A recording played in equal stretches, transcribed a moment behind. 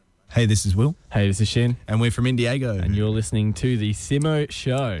Hey, this is Will. Hey, this is Shin. And we're from Indiego. And you're listening to The Simo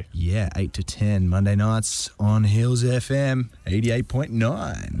Show. Yeah, 8 to 10, Monday nights on Hills FM,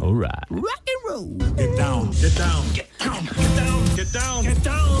 88.9. All right. Rock and roll. Get down, get down, get down, get down, get down, get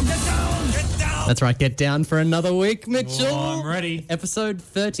down, get down, get down. That's right, get down for another week, Mitchell. Oh, I'm ready. Episode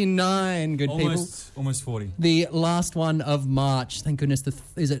 39, good people. Almost 40. The last one of March. Thank goodness.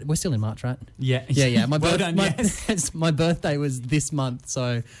 We're still in March, right? Yeah. Yeah. Well done, yes. My birthday was this month,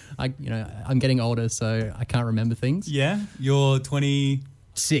 so I'm getting older, so I can't remember things. Yeah, you're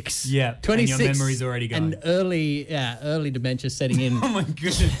 26. Yeah, 26. And your memory's already gone. And early dementia setting in. Oh my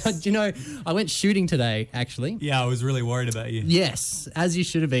goodness. Do you know, I went shooting today, actually. Yeah, I was really worried about you. Yes, as you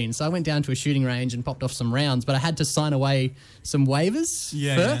should have been. So I went down to a shooting range and popped off some rounds, but I had to sign away some waivers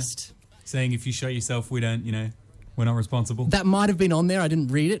first. Yeah. Saying if you shot yourself, we don't, we're not responsible. That might have been on there. I didn't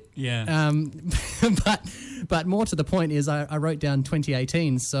read it. Yeah. But more to the point is I wrote down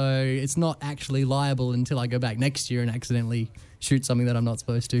 2018, so it's not actually liable until I go back next year and accidentally shoot something that I'm not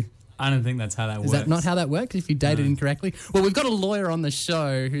supposed to. I don't think that's how that works. Is that not how that works if you dated incorrectly? Well, we've got a lawyer on the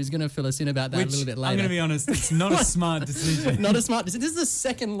show who's going to fill us in about that a little bit later. I'm going to be honest, it's not a smart decision. Not a smart decision. This is the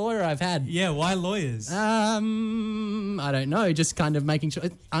second lawyer I've had. Yeah, why lawyers? I don't know. Just kind of making sure.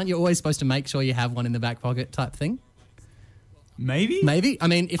 Aren't you always supposed to make sure you have one in the back pocket type thing? Maybe. I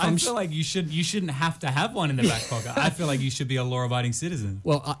mean, if I feel like you shouldn't have to have one in the back pocket. I feel like you should be a law-abiding citizen.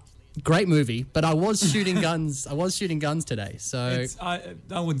 Well, great movie, but I was shooting guns. I was shooting guns today, so I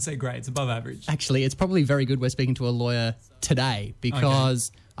wouldn't say great. It's above average. Actually, it's probably very good we're speaking to a lawyer today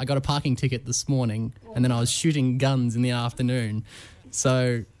because I got a parking ticket this morning and then I was shooting guns in the afternoon.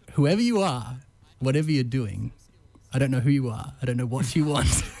 So whoever you are, whatever you're doing, I don't know who you are. I don't know what you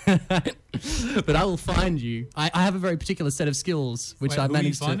want. But I will find you. I have a very particular set of skills which I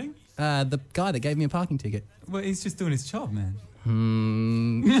managed to... Who are you finding? The guy that gave me a parking ticket. Well, he's just doing his job, man.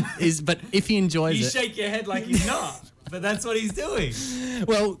 But if he enjoys You it... shake your head like he's not, but that's what he's doing.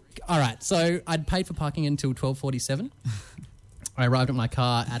 Well, all right. So I'd paid for parking until 12:47. I arrived at my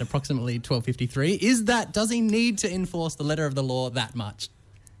car at approximately 12:53. Does he need to enforce the letter of the law that much?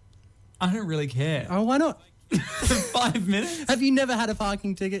 I don't really care. Oh, why not? 5 minutes? Have you never had a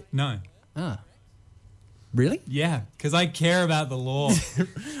parking ticket? No. Ah. Really? Yeah, because I care about the law.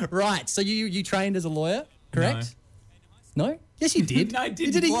 Right. So you trained as a lawyer, correct? No? Yes, you did. No, I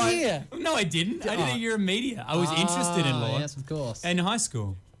didn't. You did a year. No, I didn't. I did a year of media. I was interested in law. Yes, of course. In high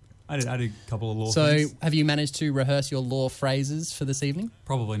school. I did a couple of law So things. have you managed to rehearse your law phrases for this evening?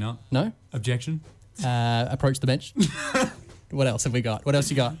 Probably not. No? Objection? Approach the bench. What else have we got? What else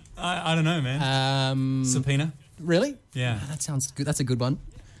you got? I don't know, man. Subpoena? Really? Yeah. That sounds good. That's a good one.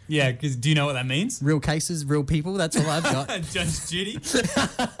 Yeah, because do you know what that means? Real cases, real people. That's all I've got. Judge Judy?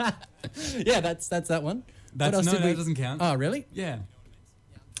 Yeah, that's that one. That doesn't count. Oh, really? Yeah.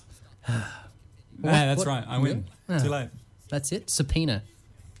 That's right. I win. Yeah. Too late. That's it. Subpoena.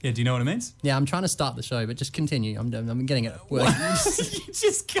 Yeah, do you know what it means? Yeah, I'm trying to start the show, but just continue. I'm getting it working. You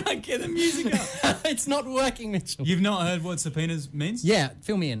just can't get the music up. It's not working, Mitchell. You've not heard what subpoenas means? Yeah,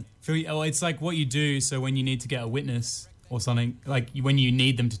 fill me in. Oh, it's like what you do. So when you need to get a witness or something, like when you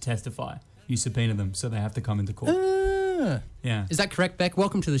need them to testify, you subpoena them so they have to come into court. Yeah. Is that correct, Beck?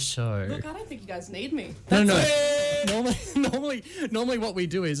 Welcome to the show. Look, I don't think you guys need me. No. Normally what we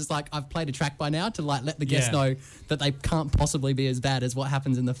do is it's like I've played a track by now to like let the guests know that they can't possibly be as bad as what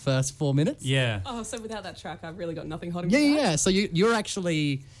happens in the first 4 minutes. Yeah. Oh, so without that track, I've really got nothing holding Yeah, me back. yeah. So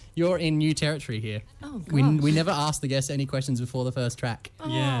you're in new territory here. Oh, gosh. We never ask the guests any questions before the first track.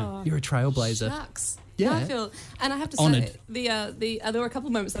 Yeah. You're a trailblazer. Shucks. Yeah. I feel, and I have to Honoured. say, there were a couple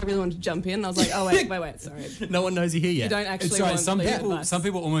of moments that I really wanted to jump in. I was like, oh wait, sorry. No one knows you're here yet. You don't actually It's right. want Some legal people, advice. some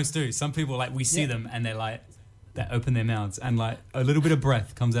people almost do. Some people like we see them and they're like, they open their mouths and like a little bit of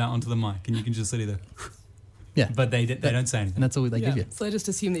breath comes out onto the mic and you can just see there. Yeah. But they don't say anything. And that's all they give you. So I just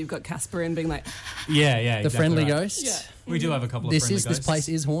assume that you've got Casper in being like, Yeah, The exactly friendly right. ghost. yeah. We do have a couple of friendly ghosts. This place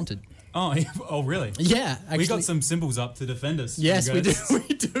is haunted. Oh, oh, really? Yeah, actually. We got some symbols up to defend us. from Yes, we do. ghosts. We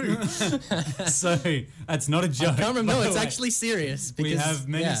do. So that's not a joke. I can't remember. by No, the it's way. actually serious. We Because, have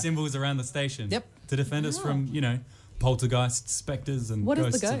many yeah. symbols around the station. Yep. To defend us from, poltergeists, spectres, and What is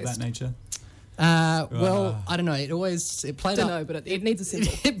the ghosts of ghost? that nature. Well, I don't know. It played Don't up. know, but it needs a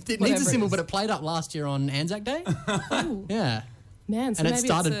symbol. It needs Whatever a it symbol, is. but it played up last year on Anzac Day. Ooh, Yeah. man, so And it maybe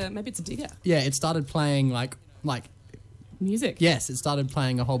started- maybe it's a digger. Yeah, it started playing like music. Yes, it started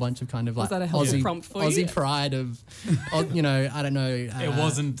playing a whole bunch of kind of like that a helpful Aussie, prompt for you? Aussie pride of, I don't know. It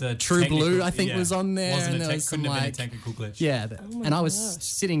wasn't True technical- Blue, I think, was on there. Wasn't and a there was some, couldn't have been a like, technical glitch. yeah, my and I was gosh.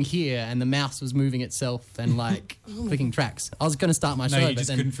 sitting here, and the mouse was moving itself and like clicking tracks. I was going to start my No, show, you but just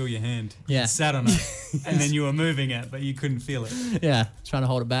then couldn't feel your hand. Yeah. You sat on it, and then you were moving it, but you couldn't feel it. yeah, trying to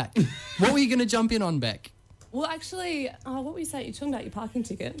hold it back. What were you going to jump in on, Beck? Well, actually, what were you saying? You're talking about your parking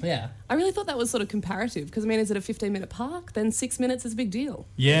ticket. Yeah. I really thought that was sort of comparative because, I mean, is it a 15-minute park? Then 6 minutes is a big deal.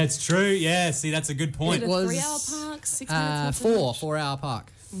 Yeah, it's true. Yeah, see, that's a good Is point. it a was, 3-hour park? 6 minutes? not so much? 4-hour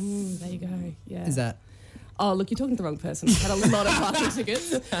park. There you go. Yeah. Is that? Oh, look, you're talking to the wrong person. I had a lot of parking tickets.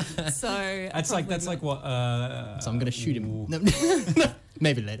 So That's like what? So I'm going to shoot him. No.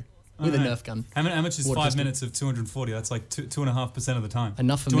 Maybe later with a Nerf gun. How much is Water 5 pistol. minutes of 240? That's like 2.5% of the time.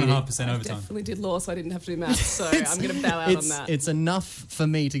 Enough for me. 2.5% I overtime. definitely did law, so I didn't have to do maths. So I'm going to bow out on that. It's enough for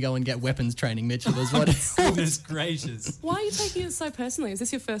me to go and get weapons training, Mitchell. Is what Goodness gracious. Why are you taking it so personally? Is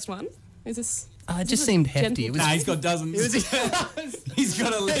this your first one? Is this? it just seemed hefty. It was, Nah, he's got dozens. He's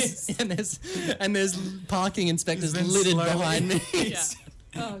got a list. and there's parking inspectors He's been littered slowly- behind me. Yeah.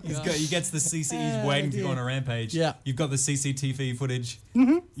 Oh, gosh. He gets the He's waiting to go on a rampage. Yeah. You've got the CCTV footage.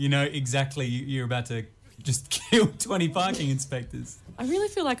 Mm-hmm. You know exactly you're about to just kill 20 parking inspectors. I really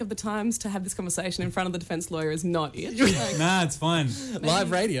feel like of the times to have this conversation in front of the defence lawyer is not it. Like, Nah, it's fine.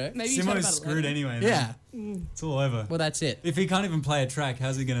 Live radio. maybe you chat Simo's about it screwed later. anyway. Man. Yeah. It's all over. Well, that's it. If he can't even play a track,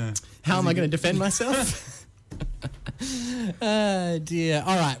 how's he gonna? How am I going to defend myself? Oh, dear.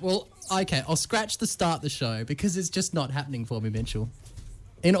 All right. Well, okay. I'll scratch the start of the show because it's just not happening for me, Mitchell.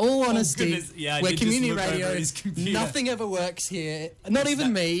 In all honesty, goodness. Yeah, I we're did just community look over radio. at his computer. Nothing ever works here. Not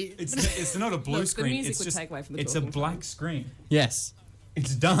even me. It's not a blue Look, the screen. music It's would just take away from the it's a talking black time. screen. Yes.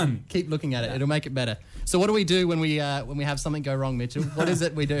 It's done. Keep looking at it. It'll make it better. So what do we do when we have something go wrong, Mitchell? What is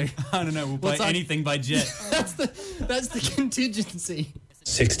it we do? I don't know. We'll play What's our- anything by Jet. That's the contingency.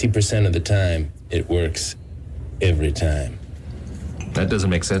 60% of the time, it works every time. That doesn't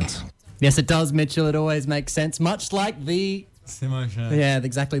make sense. Yes, it does, Mitchell. It always makes sense. Much like the Simo show.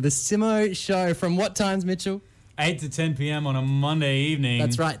 exactly the Simo show. From what times, Mitchell? 8 to 10 p.m. on a Monday evening.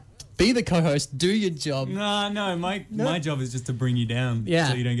 That's right. Be the co-host. Do your job. No. My job is just to bring you down. Yeah.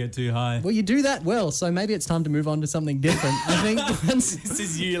 So you don't get too high. Well, you do that well, so maybe it's time to move on to something different. I think This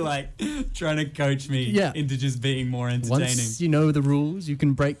is you trying to coach me Yeah. into just being more entertaining. once you know the rules, you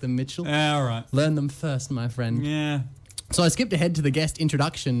can break them, Mitchell. All right. Learn them first, my friend. Yeah. So I skipped ahead to the guest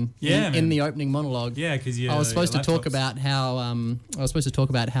introduction Yeah, in man. the opening monologue. Yeah, because I was supposed to talk about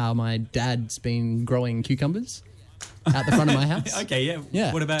how my dad's been growing cucumbers out the front of my house. Okay, yeah.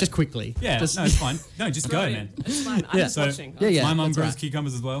 Yeah. What about just quickly? Yeah, Just- no, it's fine. No, just go, man. It's fine. I'm Yeah. just So- watching. Yeah. My mum that's grows right.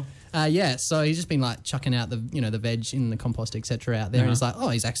 cucumbers as well. Yeah, so he's just been like chucking out the the veg in the compost, etc. out there, and he's like, oh,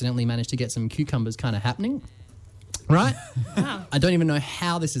 he's accidentally managed to get some cucumbers kind of happening, right? Wow. I don't even know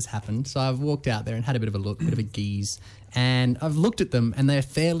how this has happened, so I've walked out there and had a bit of a look, a bit of a geeze, and I've looked at them, and they're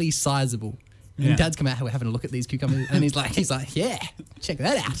fairly sizable. Yeah. And Dad's come out, we're having a look at these cucumbers, and he's like, yeah, check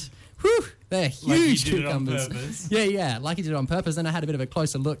that out. Whew, they're huge Like he did it on cucumbers. purpose. Yeah, like he did it on purpose. Then I had a bit of a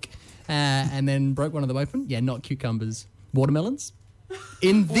closer look, and then broke one of them open. Yeah, not cucumbers, watermelons.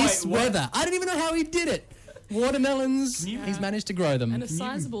 In this what? weather, I don't even know how he did it. Watermelons, you- he's managed to grow them. And a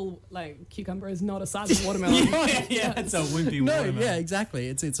sizable cucumber is not a sizable watermelon. yeah, it's a wimpy No, watermelon. yeah, exactly.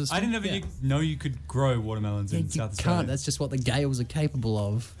 It's a. I didn't ever know you could grow watermelons in You South can't. Australia. That's just what the Gales are capable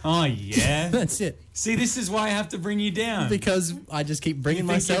of. Oh, yeah. That's it. See, this is why I have to bring you down. Because I just keep bringing You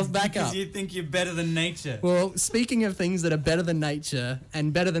think myself you- back because up. you think you're better than nature. Well, speaking of things that are better than nature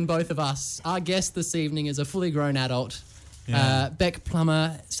and better than both of us, our guest this evening is a fully grown adult. Yeah. Beck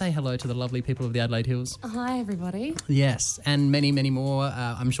Plummer, say hello to the lovely people of the Adelaide Hills. Hi, everybody. Yes, and many, many more.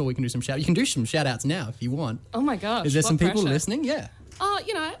 I'm sure we can do some shout. You can do some shout outs now if you want. Oh my gosh. Is there what some people pressure. listening? Yeah. Oh,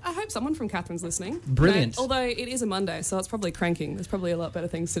 I hope someone from Catherine's listening. Brilliant. Although it is a Monday, so it's probably cranking. There's probably a lot better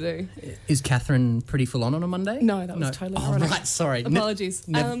things to do. Is Catherine pretty full on a Monday? No, that was totally Oh, ironic. right, sorry. Apologies.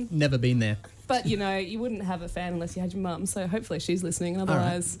 Never been there. But, you wouldn't have a fan unless you had your mum, so hopefully she's listening. And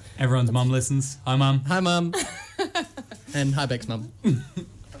otherwise, Everyone's mum listens. Hi, mum. Hi, Mum. And hi, Beck's mum.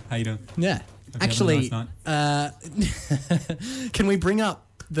 How you doing? Yeah. Hope you had a Actually, nice can we bring up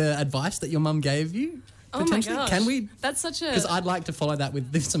the advice that your mum gave you? oh my Potentially? gosh. Can we? That's such a... Because I'd like to follow that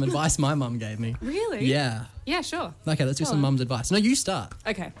with some advice my mum gave me. Really? Yeah. Yeah, sure. Okay, let's do Go some on. mum's advice. No, you start.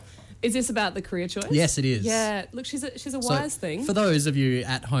 Okay. Is this about the career choice? Yes, it is. Yeah. Look, she's a So, wise thing. For those of you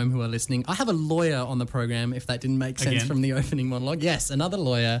at home who are listening, I have a lawyer on the program, if that didn't make sense Again? from the opening monologue. Yes, another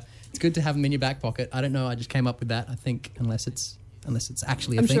lawyer. It's good to have him in your back pocket. I don't know, I just came up with that, I think, unless it's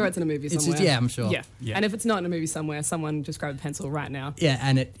actually a I'm thing. sure it's in a movie It's somewhere. just- yeah, I'm sure. Yeah. Yeah. And if it's not in a movie somewhere, someone just grab a pencil right now. Yeah,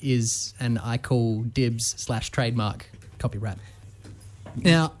 and it is, and I call dibs /trademark Copyright.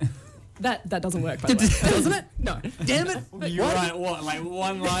 Now, That doesn't work, by the way. Doesn't it? No. damn it. You write what, like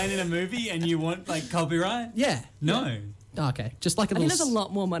one line in a movie and you want like copyright? Yeah. No. Oh, okay. Just like a I think little. there's a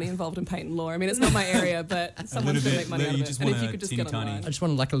lot more money involved in patent law. I mean, it's not my area, but someone's going to make money out of you it. just And if want you a could just teeny get tiny- online. I just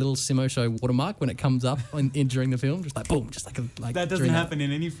wanted like a little Simo Show watermark when it comes up during the film, just like boom, just like That doesn't during happen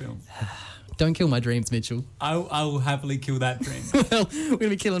in any film. Don't kill my dreams, Mitchell. I will happily kill that dream. Well, we're gonna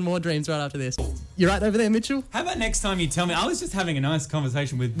be killing more dreams right after this. You're right over there, Mitchell, How about next time you tell me? I was just having a nice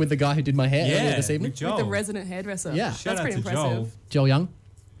conversation with with the guy who did my hair earlier this evening, with Joel. With the resident hairdresser. Yeah. Shout That's out pretty to impressive. Joel. Joel Young.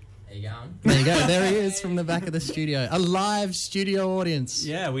 There you go. There you go. There he is from the back of the studio. A live studio audience.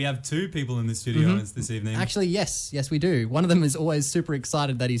 Yeah, we have 2 people in the studio this evening. Actually, yes, we do. One of them is always super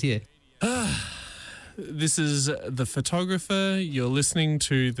excited that he's here. This is The Photographer. You're listening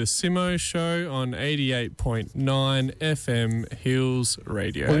to The Simo Show on 88.9 FM Hills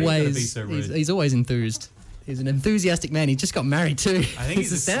Radio. gotta be Always, so rude. he's always enthused. He's an enthusiastic man. He just got married too. I think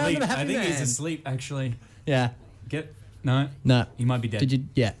he's the sound asleep. of a happy I think he's man. asleep, actually. Yeah. No? No. He might be dead. Did you?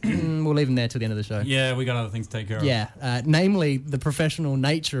 Yeah. We'll leave him there till the end of the show. Yeah, we got other things to take care of. Yeah, namely the professional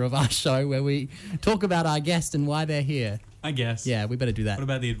nature of our show where we talk about our guest and why they're here. I guess. Yeah, we better do that. What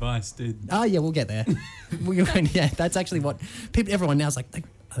about the advice, dude? Oh, yeah, we'll get there. Yeah, that's actually what everyone now is like,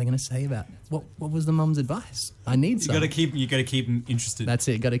 are they going to say about what was the mum's advice? I need You some. got to keep him interested. That's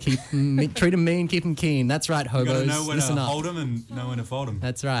it. Got to keep treat them mean, keep them keen. That's right, you got hobos. to know when Listen to up. hold him and know when to fold him.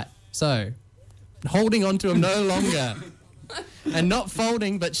 That's right. So, holding on to him no longer. And not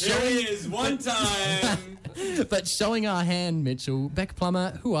folding, but Here showing, he is, one time. but showing our hand, Mitchell. Beck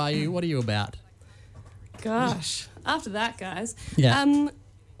Plummer, who are you? What are you about? Gosh. After that, guys. Yeah.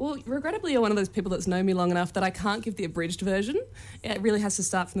 Well, regrettably, you're one of those people that's known me long enough that I can't give the abridged version. It really has to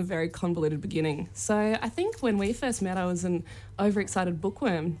start from the very convoluted beginning. So I think when we first met, I was an overexcited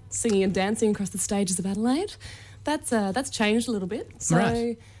bookworm singing and dancing across the stages of Adelaide. That's changed a little bit. So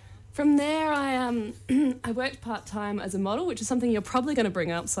Right. from there, I I worked part-time as a model, which is something you're probably going to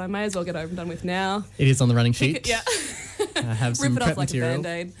bring up, so I may as well get over and done with now. It is on the running sheet. Yeah. I have some Rip it off prep like a material.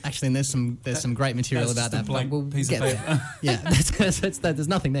 Band-Aid. Actually, and there's some great material That's about just a that. but blank we'll piece of get paper. there. Yeah, there's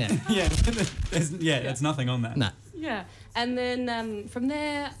nothing there. Yeah, there's nothing on that. No. Yeah, and then from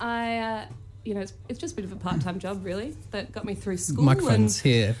there, I, it's just a bit of a part-time job, really, that got me through school Microphones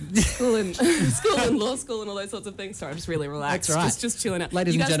here. school and school and law school and all those sorts of things. Sorry, I'm just really relaxed. That's right. Just chilling out.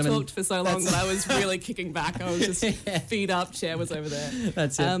 Ladies you and guys gentlemen, talked for so long that I was really kicking back. I was just feet up, chair was over there.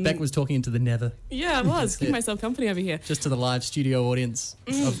 That's it. Beck was talking into the nether, Yeah, I was. Keeping myself company over here. just to the live studio audience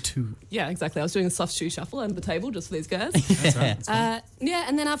of 2. Yeah, exactly. I was doing a soft shoe shuffle under the table just for these guys. That's right. That's fine. Yeah,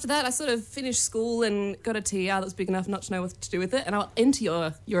 and then after that, I sort of finished school and got a TER that was big enough not to know what to do with it. And I'll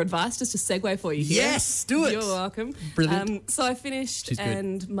enter your advice just to segue for you here. Yes, do it. You're welcome. Brilliant. So I finished, She's good.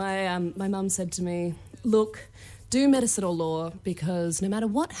 and my mum said to me, "Look, do medicine or law because no matter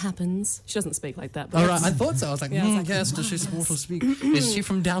what happens, she doesn't speak like that. But All right, I thought so. I was like, Yeah, I was like, yes, does she sort of speak? Is she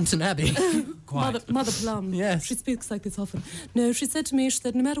from Downton Abbey? Mother Plum. Yes. She speaks like this often. No, she said to me,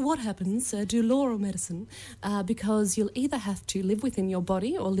 no matter what happens, do law or medicine because you'll either have to live within your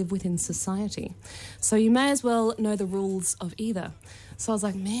body or live within society. So you may as well know the rules of either. So I was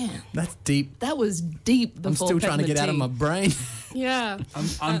like, man, That's deep. that was deep before I'm still trying to get out of my brain. Yeah.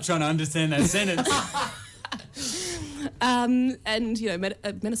 I'm trying to understand that sentence. And,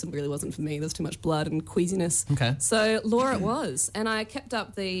 medicine really wasn't for me. There's too much blood and queasiness. Okay. So law it was. And I kept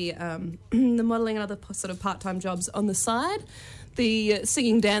up the the modelling and other sort of part-time jobs on the side. The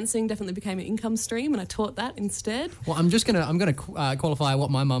singing, dancing definitely became an income stream, and I taught that instead. Well, I'm gonna qualify what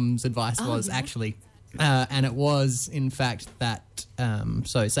my mum's advice was yeah. actually, and it was in fact that.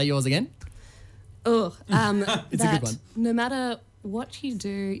 So say yours again. Ugh. It's a good one. No matter what you do,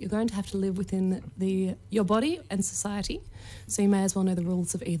 you're going to have to live within your body and society. So you may as well know the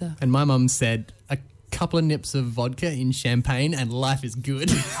rules of either. And my mum said a couple of nips of vodka in champagne and life is good.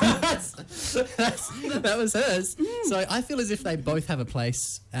 That was hers. So I feel as if they both have a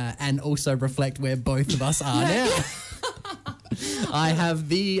place and also reflect where both of us are now. I have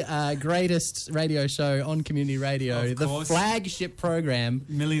the greatest radio show on community radio, Of the course. flagship program.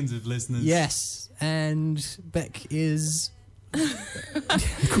 Millions of listeners. Yes, and Beck is a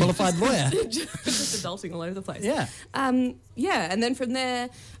qualified lawyer. Just adulting all over the place. Yeah. And then from there,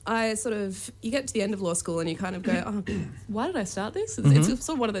 you get to the end of law school and you kind of go, oh, why did I start this? It's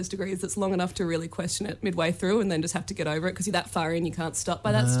sort of one of those degrees that's long enough to really question it midway through and then just have to get over it because you're that far in, you can't stop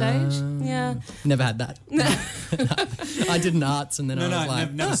by that stage. Yeah. Never had that. I did an arts and then No, I was no,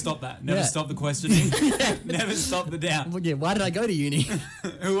 like, never stop that. Never Yeah. stop the questioning. Never stop the doubt. well, yeah, why did I go to uni?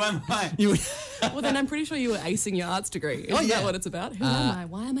 Who am I? You, Well, then I'm pretty sure you were acing your arts degree. Isn't yeah. that what it's about? Who am I?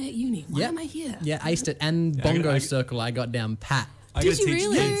 Why am I at uni? Why yeah. am I here? Yeah, aced it. And bongo circle I got down pat. I Did gotta you teach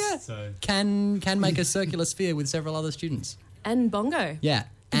really? kids, Yeah. So. Can make a circular sphere with several other students. And bongo. Yeah.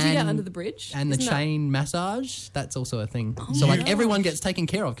 Did you get under the bridge? And the Isn't that- chain massage, that's also a thing. So like everyone gets taken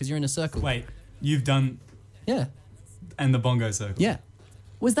care of because you're in a circle. Wait, you've done Yeah. and the bongo circle. Yeah.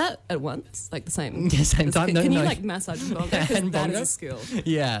 Was that at once? Like the same? Yeah, same time. No, Can no. you like massage bongo? 'Cause And that is bongo? a skill.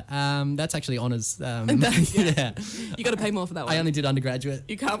 Yeah. That's actually honours. Yeah. You got to pay more for that one. I only did undergraduate.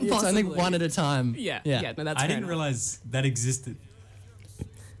 You can't It's only possibly. one at a time. Yeah. Yeah. No, that's I fair didn't enough. realize that existed.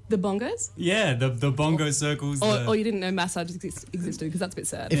 The bongos? Yeah, the bongo circles. Or you didn't know massage existed because that's a bit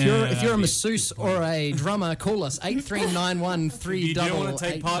sad. If Yeah, you're a that'd be masseuse or a drummer, call us 8391 you don't want to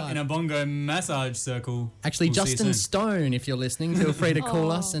take part in a bongo massage circle. Actually, we'll see you Justin soon. Stone, if you're listening, feel free to call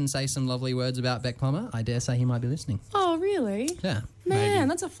us and say some lovely words about Beck Plummer. I dare say he might be listening. Oh, really? Yeah. Man, Maybe.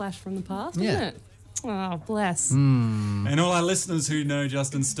 that's a flash from the past, isn't Yeah. it? Oh, bless. And all our listeners who know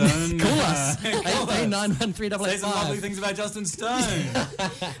Justin Stone, Call us. call us. 8391385. Say some lovely things about Justin Stone.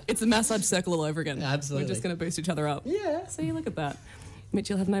 It's a massage circle all over again. Absolutely. We're just going to boost each other up. Yeah. See, look at that. Mitch,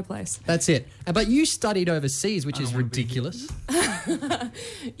 you'll have no place. That's it. But you studied overseas, which is don't wanna be ridiculous.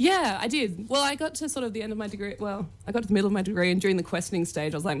 Yeah, I did. Well, I got to sort of the end of my degree. Well, I got to the middle of my degree, and during the questioning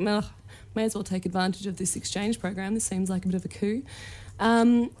stage, I was like, nah, may as well take advantage of this exchange program. This seems like a bit of a coup.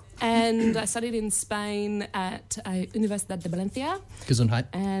 And I studied in Spain at Universidad de Valencia. Gesundheit.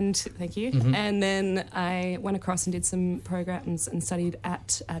 And thank you. Mm-hmm. And then I went across and did some programs and studied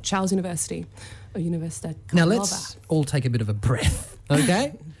at Charles University, or Universidad Now Córdoba. let's all take a bit of a breath,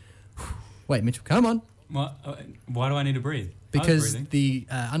 okay? Wait, Mitchell, come on. Why do I need to breathe? I was Because breathing. the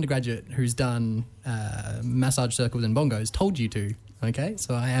undergraduate who's done massage circles and bongos told you to, okay?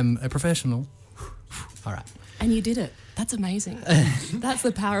 So I am a professional. All right. And you did it. That's amazing. That's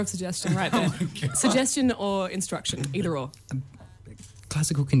the power of suggestion right there. Suggestion or instruction, either or.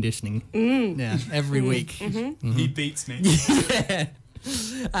 Classical conditioning. Yeah, every week. He beats me.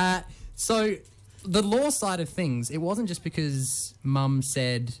 So the law side of things, it wasn't just because Mum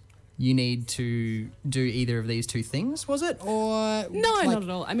said you need to do either of these two things, was it? Or No, like- not at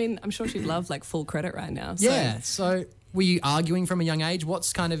all. I mean, I'm sure she'd love like full credit right now. So. Yeah. So were you arguing from a young age?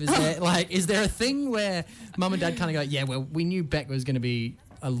 What's kind of is there a thing where Mum and Dad kind of go, yeah, well, we knew Beck was going to be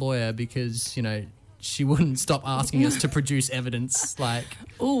a lawyer because she wouldn't stop asking us to produce evidence, like.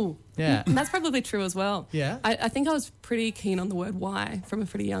 Ooh. Yeah. And that's probably true as well. Yeah. I think I was pretty keen on the word why from a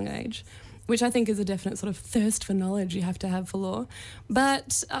pretty young age, which I think is a definite sort of thirst for knowledge you have to have for law.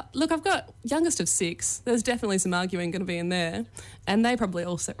 But look, I've got youngest of 6. There's definitely some arguing going to be in there. And they probably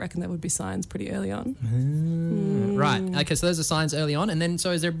also reckon there would be signs pretty early on. Right. Okay. So those are signs early on, and then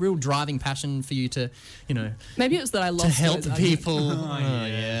so is there a real driving passion for you to, Maybe it was that I lost to help those arguments. people?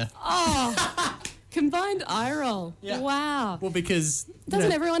 yeah. Oh, combined eye roll. Yeah. Wow. Well, because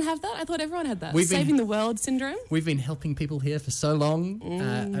Doesn't everyone have that? I thought everyone had that. We've been- Saving the world syndrome. we've been helping people here for so long.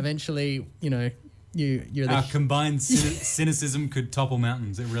 Eventually, you're Our the combined cynicism could topple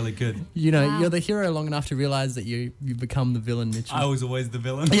mountains. It really could. Wow. you're the hero long enough to realize that you become the villain, Mitchell. I was always the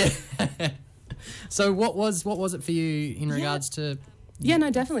villain. Yeah. So what was it for you in regards to? Yeah,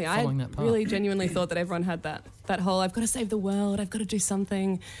 no, definitely. I Following that path. really genuinely thought that everyone had that whole I've got to save the world, I've got to do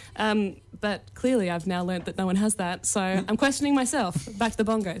something. But clearly I've now learnt that no one has that. So I'm questioning myself. Back to the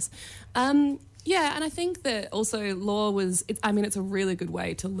bongos. Yeah, and I think that also law it's a really good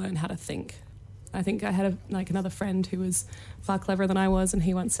way to learn how to think. I think I had another friend who was far cleverer than I was, and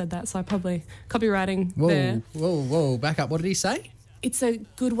he once said that. So I probably copywriting there. Whoa! Back up. What did he say? It's a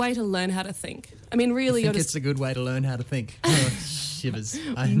good way to learn how to think. I mean, really, I think you're it's just a good way to learn how to think. Oh, shivers.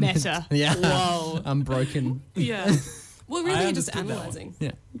 Meta. Yeah. Whoa. I'm broken. yeah. Well, really, I you're just understood that one. analysing.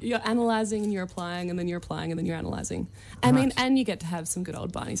 Yeah. You're analysing and you're applying and then you're applying and then you're analysing. I mean, and you get to have some good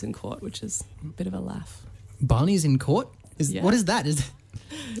old Barneys in court, which is a bit of a laugh. Barney's in court. Yeah. What is that?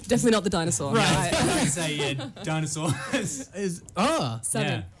 Definitely not the dinosaur. I was going to say, dinosaurs. Oh. Southern.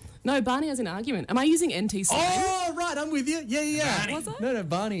 Yeah. No, Barney has an argument. Am I using NT slang? Oh, right, I'm with you. Yeah. Barney. Was I? No,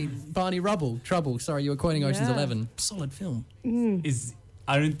 Barney Rubble. Trouble. Sorry, you were quoting Ocean's Yeah. 11. Solid film.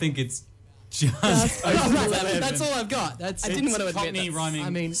 I don't think it's just Just Ocean's Ocean's 11. That's all I've got. That's I didn't want to admit Cockney that. rhyming I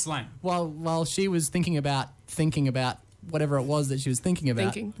mean, slang. While she was thinking about whatever it was that she was thinking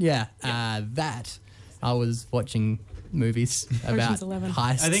about. Thinking. Yeah. That I was watching movies about Ocean's 11.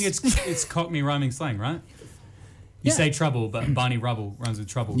 heists. I think it's Cockney rhyming slang, right? You Yeah. say trouble, but Barney Rubble rhymes with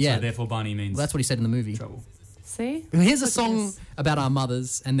trouble, Yeah. so therefore Barney means Well, that's what he said in the movie. trouble. See? Here's a Look at song this. about our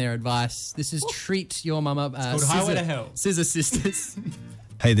mothers and their advice. This is Treat Your Mama. called Highway to Hell. Scissor Sisters.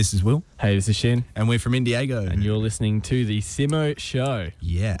 Hey, this is Will, Hey, this is Shin, and we're from Indiego. and you're listening to the Simo Show.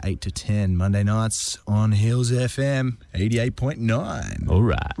 Yeah, 8 to 10, Monday nights on Hills FM, 88.9. All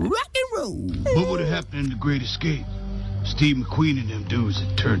right. Rock and roll. What would have happened in The Great Escape? Steve McQueen and them dudes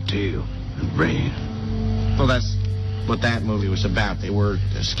that turned tail and ran. Well, that's what that movie was about. They were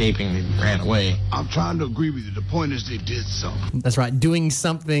escaping, they ran away. I'm trying to agree with you. The point is they did something. That's right, doing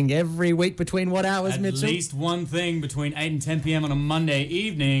something every week between what hours, At Mitchell? least one thing between 8 and 10 p.m. on a Monday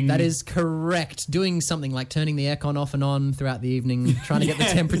evening. That is correct. Doing something like turning the aircon off and on throughout the evening, trying to get the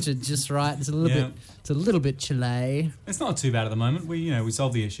temperature just right. It's a little bit chilly. It's not too bad at the moment. We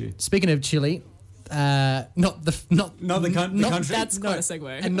solved the issue. Speaking of chili, not the country. That's quite a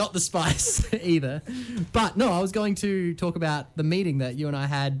segue. and not the spice either. But no, I was going to talk about the meeting that you and I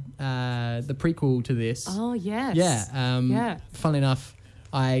had, the prequel to this. Oh, yes. Yeah. Yeah. Funnily enough,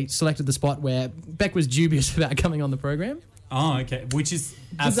 I selected the spot where Beck was dubious about coming on the program. Oh, okay. Which is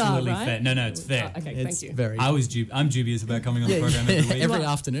Bizarre, absolutely right? fair. No, it's fair. Oh, okay, It's thank you. very I'm dubious about coming on the program every week. every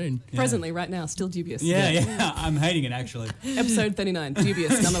afternoon. Presently, right now, still dubious. Yeah. I'm hating it, actually. Episode 39,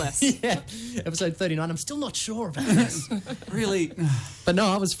 dubious nonetheless. Yeah, episode 39. I'm still not sure about this. Really? But no,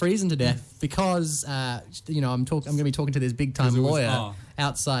 I was freezing to death because, I'm going to be talking to this big time 'Cause it was- lawyer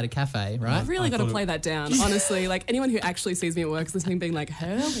outside a cafe, right? I've really I got to thought play that down, honestly. Like, anyone who actually sees me at work is listening being like,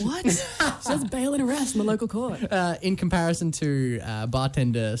 her? What? She's bail and arrest in the local court. In comparison to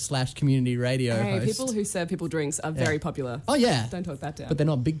bartender / community radio Hey, host. people who serve people drinks are very popular. Oh, yeah. Don't talk that down. But they're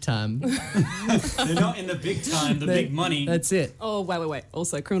not big time. They're not in the big time, the big money. That's it. Oh, wait.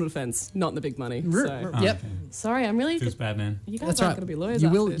 Also, criminal defence, not in the big money. So. Oh, Yep. okay. Sorry, I'm really... Feels bad, man. You guys That's aren't right. going to be lawyers You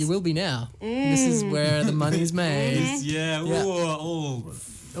after will. this. You will be now. This is where the money's made. Yeah. Yeah.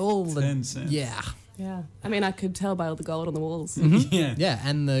 All the 10 cents. yeah, Yeah. I mean, I could tell by all the gold on the walls. Yeah. yeah,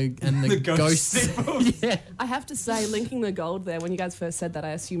 and the The ghost ghosts. symbols. Yeah, I have to say, linking the gold there, when you guys first said that, I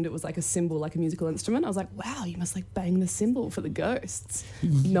assumed it was like a symbol, like a musical instrument. I was like, wow, you must like bang the cymbal for the ghosts.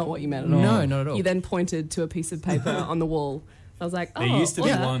 Not what you meant at all. No, not at all. You then pointed to a piece of paper on the wall. I was like, oh, There used to be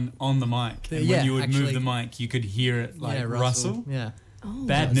yeah. one on the mic. And Yeah, when you would actually. move the mic, you could hear it like yeah, rustle. Yeah,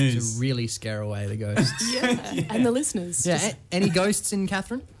 Bad to news. really scare away the ghosts. Yeah. And the listeners. Yeah, Just- any ghosts in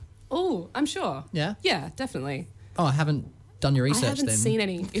Catherine? Oh, I'm sure. Yeah. Yeah, definitely. Oh, I haven't done your research I haven't then. seen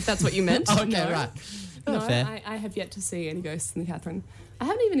any, if that's what you meant. Okay, No. right. No, Fair. I have yet to see any ghosts in Catherine. I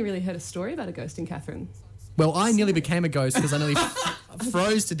haven't even really heard a story about a ghost in Catherine. Well, I nearly became a ghost because I nearly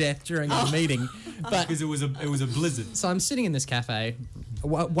froze to death during the meeting. But Because it was a blizzard. so I'm sitting in this cafe,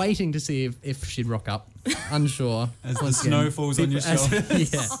 waiting to see if she'd rock up. Unsure. As the Once snow again. falls on your As-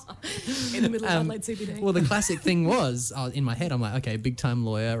 shoulders. yeah. In the middle of Adelaide CBD. Well, the classic thing was, in my head, I'm like, okay, big time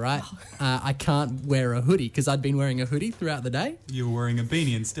lawyer, right? I can't wear a hoodie because I'd been wearing a hoodie throughout the day. You were wearing a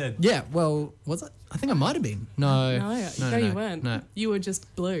beanie instead. Yeah, well, was it? I think I might have been. No, No, you weren't. No. You were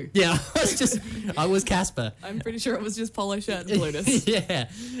just blue. Yeah, I was Casper. I'm pretty sure it was just polo shirt and blueness. Yeah.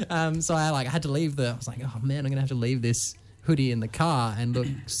 So I had to leave I was like, oh man, I'm gonna have to leave this hoodie in the car and look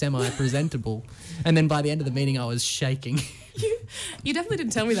semi-presentable. And then by the end of the meeting, I was shaking. You definitely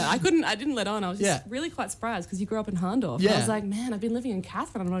didn't tell me that. I didn't let on. I was just Yeah. really quite surprised because you grew up in Harndorf. Yeah. I was like, man, I've been living in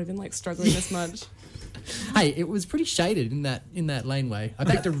Catherine. I'm not even like struggling this much. Hey, it was pretty shaded in that laneway. I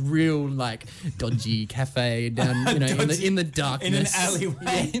picked a real like dodgy cafe down, in the darkness. alleyway.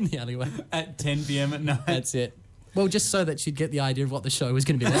 Yeah, in the alleyway. At 10 p.m. at night. That's it. Well, just so that she'd get the idea of what the show was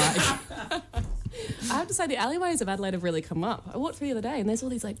going to be like. I have to say, the alleyways of Adelaide have really come up. I walked through the other day and there's all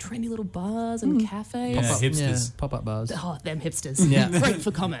these like trendy little bars and cafes. Yeah, Pop-up- hipsters. Yeah, pop-up bars. Oh, them hipsters. Yeah. Great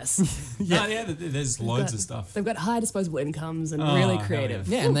for commerce. Yeah, there's loads of stuff. They've got high disposable incomes and Oh, really hell creative.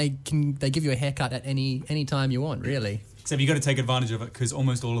 Yeah, and they give you a haircut at any time you want, really. Except you got to take advantage of it because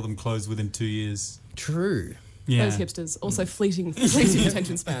almost all of them close within 2 years. True. Yeah. Those hipsters. Also fleeting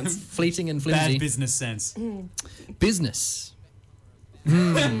attention spans. Fleeting and flimsy. Bad business sense. Business.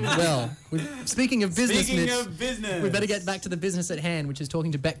 Well, speaking of business, Speaking Mitch, of business, we better get back to the business at hand, which is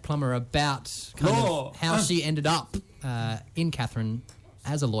talking to Beck Plummer about kind Law. of how she ended up in Catherine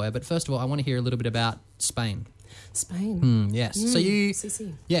as a lawyer. But first of all, I want to hear a little bit about Spain. Spain. Yes. So you,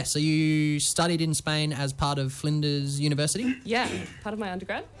 CC. yeah. So you studied in Spain as part of Flinders University. Yeah, part of my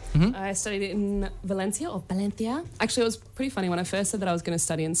undergrad. Mm-hmm. I studied in Valencia. Actually, it was pretty funny when I first said that I was going to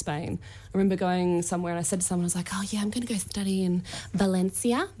study in Spain. I remember going somewhere and I said to someone, I was like, oh yeah, I'm going to go study in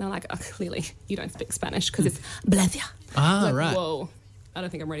Valencia. And they're like, oh, clearly you don't speak Spanish because it's Valencia. Ah, I was like, right. Whoa, I don't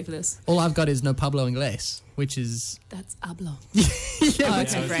think I'm ready for this. All I've got is no Pablo Inglés, which is That's hablo. yeah,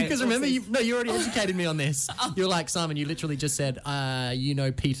 okay, great. because remember, Awesome. you already educated me on this. You're like, Simon, you literally just said, you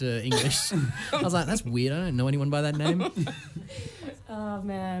know Peter English. I was like, that's weird. I don't know anyone by that name. Oh,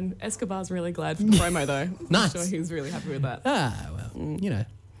 man. Escobar's really glad for the promo, though. Nice. I'm sure he was really happy with that. Ah, well, you know.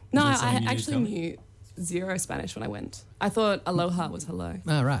 No, Is there I something you actually tell knew zero Spanish when I went. I thought aloha was hello.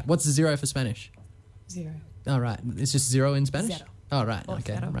 All right. What's the zero for Spanish? Zero. All right. It's just zero in Spanish? Zero. Oh, right. Or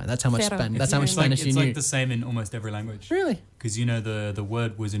Okay. zero. Right. That's how much Zero. Spanish. It's That's how much zero. Spanish you It's knew. like the same in almost every language. Really? Because you know the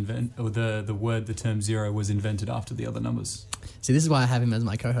word was the term zero was invented after the other numbers. See, this is why I have him as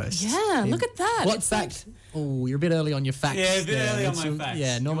my co-host. Yeah, look at that. What It's fact? Oh, you're a bit early on your facts. Yeah, a bit there. early on It's- my facts.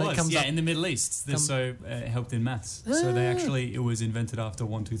 Yeah, normally it comes up. in the Middle East. It helped in maths. So they actually, it was invented after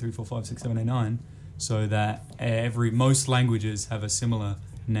 1, 2, 3, 4, 5, 6, 7, 8, 9, so that most languages have a similar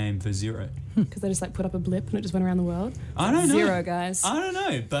name for zero. Because they just like put up a blip and it just went around the world. I don't know. Zero, guys. I don't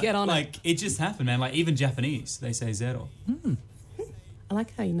know, but Get on like it just happened, man. Like even Japanese, they say zero. I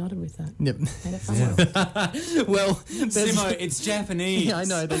like how you nodded with that. Yep. Made it fun. Well, there's, Simo, it's Japanese. Yeah, I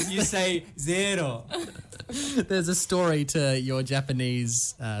know. You say zero. there's a story to your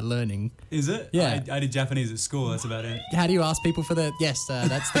Japanese learning. Is it? Yeah. I did Japanese at school. That's about it. How do you ask people for the... Yes,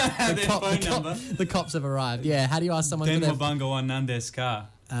 that's the Their phone number. The cops have arrived. Yeah, how do you ask someone for their... Denwa wa nan desu ka?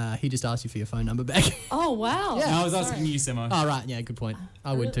 He just asked you for your phone number back. Oh, wow. Yeah. No, I was asking you, Simo. Oh, right. Yeah, good point.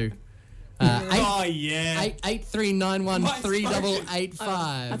 I would too. Oh, yeah. 83913885.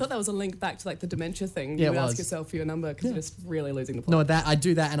 I thought that was a link back to like the dementia thing. Yeah, You it would was. ask yourself for your number because you're just really losing the plot. No, that I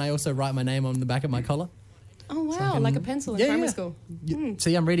do that, and I also write my name on the back of my collar. Oh, wow. Like a pencil in Yeah, primary yeah. school.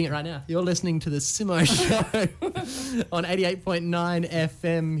 See, I'm reading it right now. You're listening to the Simo Show on 88.9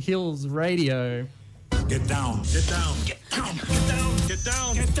 FM Hills Radio. Get down. Get down. Get down. Get down. Get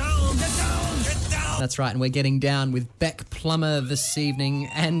down. Get down. Get down. Get down. That's right, and we're getting down with Beck Plummer this evening,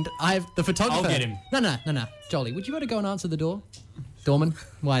 and I've the photographer. I'll get him. No. Jolie, would you want to go and answer the door? Doorman?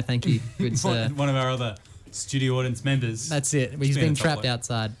 Why, thank you. Good sir. One of our other studio audience members. That's it. He's Just being been a top trapped bloke.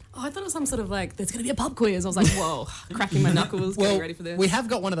 outside. Oh, I thought it was some sort of like, there's going to be a pub quiz. I was like, whoa, cracking my knuckles, getting ready for this. we have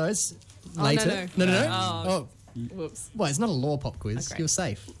got one of those Oh, later. no. Oh. Whoops. Well, it's not a law pop quiz. Okay. You're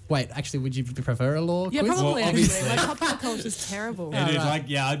safe. Wait, actually, would you prefer a law Yeah, quiz? probably, Well, actually. obviously. My popular culture's terrible. Yeah, dude, right. like,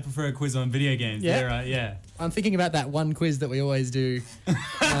 yeah, I'd prefer a quiz on video games. Yeah? Yeah, right, yeah. I'm thinking about that one quiz that we always do.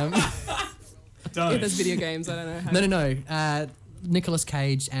 Don't. Yeah, there's video games, I don't know. How No. Nicolas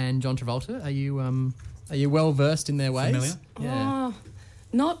Cage and John Travolta. Are you well versed in their ways? Familiar? Yeah.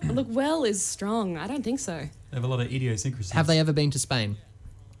 Oh, look, well is strong. I don't think so. They have a lot of idiosyncrasies. Have they ever been to Spain?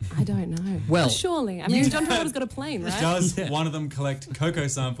 I don't know. Well, surely. I mean, John Travolta's got a plane, right? Does one of them collect cocoa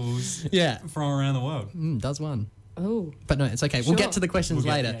samples Yeah. from around the world? Does one. Oh, But no, it's okay. We'll get Sure. to the questions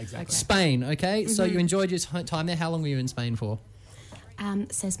We'll get- later. yeah, exactly. Spain, okay? So you enjoyed your time there. How long were you in Spain for?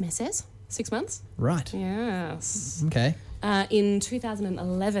 says meses. 6 months? Right. Yes. Okay. In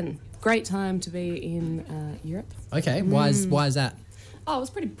 2011. Great time to be in Europe. Okay. Why is that? Oh, it was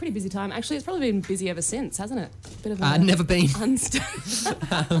pretty busy time. Actually, it's probably been busy ever since, hasn't it? Bit of a Never been.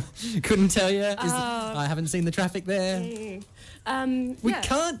 unstable. Couldn't tell you. I haven't seen the traffic there. We yeah.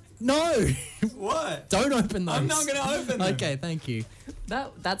 can't. No. What? Don't open those. I'm not going to open them. Okay, thank you.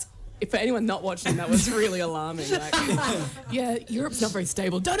 That's for anyone not watching. That was really alarming. Like, yeah, Europe's not very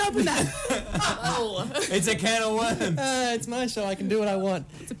stable. Don't open that. Oh, It's a can of worms. It's my show. I can do what I want.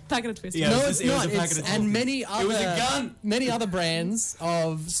 it's a packet of twists. Yeah. No, it it's was a not. packet of And Twinkies. many other was a gun. many other brands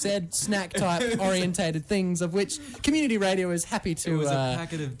of said snack type orientated things, of which community radio is happy to. It was a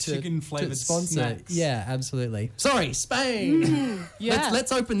packet of to chicken-flavoured sponsor. snacks. Yeah, absolutely. Sorry, Spain. Yeah.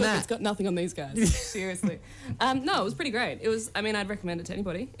 Let's open Look, that. It's got nothing on these guys. Seriously. No, it was pretty great. It was. I mean, I'd recommend it to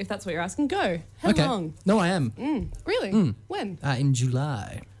anybody if that's what you're asking. Go. Headlong. No, I am. Really? When? In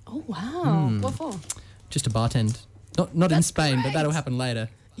July. Oh wow. What for? Just a bartend. Not in That's Spain, but great. that'll happen later.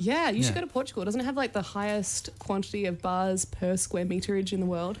 Yeah, you should Yeah. go to Portugal. Doesn't it have like the highest quantity of bars per square meterage in the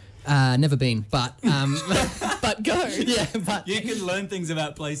world? Never been, but But go. yeah, but You can learn things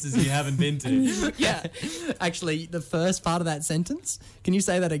about places you haven't been to. Yeah. actually, the first part of that sentence. Can you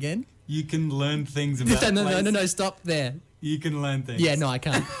say that again? You can learn things about places. No, stop there. You can learn things. Yeah, no, I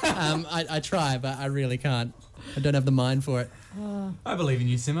can't. I try, but I really can't. I don't have the mind for it. I believe in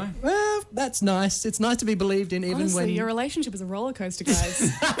you, Simo. Well, that's nice. It's nice to be believed in, even Honestly, when your relationship is a roller coaster,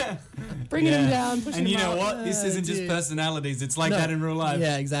 guys. Bringing him down, pushing And him you know up. what? This isn't just dear. personalities. It's like No. that in real life.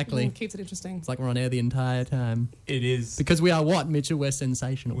 Yeah, exactly. Keeps it interesting. It's like we're on air the entire time It is. because we are what, Mitchell? We're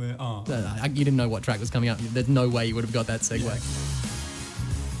sensational. You didn't know what track was coming up. There's no way you would have got that segue.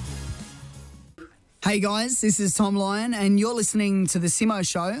 Hey guys, this is Tom Lyon, and you're listening to The Simo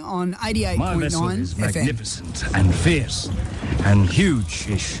Show on 88.9 My vessel is FM. magnificent and fierce and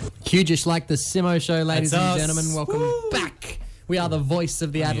huge-ish. Huge-ish like the Simo Show, ladies That's and us. gentlemen. Welcome back. We are the voice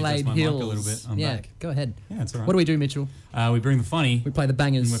of the Let me adjust Adelaide my mic a Hills. little bit. I'm yeah, back. go ahead. Yeah, it's all right. What do we do, Mitchell? We bring the funny. We play the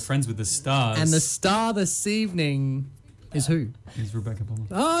bangers. And we're friends with the stars. And the star this evening Is who? Is Rebecca Palmer.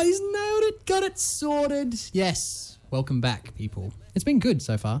 Oh, he's nailed it. Got it sorted. Yes. Welcome back, people. It's been good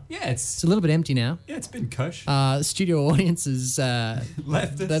so far. Yeah, It's a little bit empty now. it's been kush. Studio audiences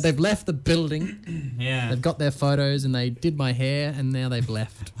Left us. they've left the building. Yeah. They've got their photos and they did my hair and now they've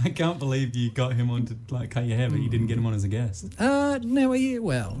left. I can't believe you got him on to cut your hair, but you didn't get him on as a guest. No,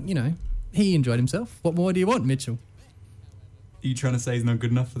 well, he enjoyed himself. What more do you want, Mitchell? Are you trying to say he's not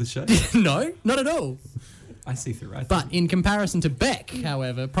good enough for the show? No, not at all. I see through right. But in comparison to Beck,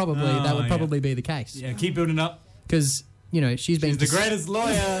 however, that would probably be the case. Yeah, keep building up. Because, she's been the greatest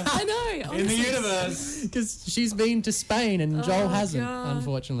lawyer I know. in the universe. Because she's been to Spain and Joel hasn't, God.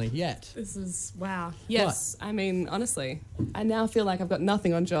 unfortunately, yet. This is wow. Yes, I mean honestly, I now feel like I've got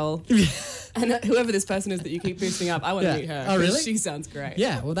nothing on Joel, and whoever this person is that you keep boosting up, I want to meet her. Oh, 'cause really? She sounds great.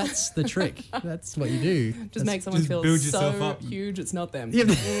 Yeah, well, that's the trick. That's what you do. Just make someone just feel build yourself so up. huge. It's not them. Yeah.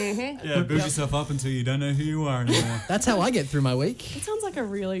 Yeah, build yourself up until you don't know who you are anymore. That's how I get through my week. It sounds like a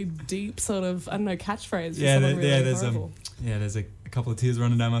really deep sort of catchphrase. For Yeah, someone really there's horrible. there's a couple of tears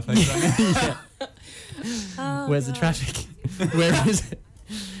running down my face right now. Where's the traffic? Where is it?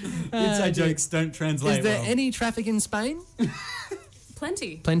 Inside jokes don't translate. Is there well. any traffic in Spain?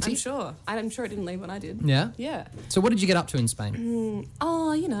 Plenty. Plenty? I'm sure. I'm sure it didn't leave when I did. Yeah? Yeah. So what did you get up to in Spain?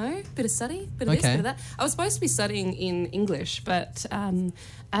 Oh, bit of study, bit of this, Okay. bit of that. I was supposed to be studying in English, but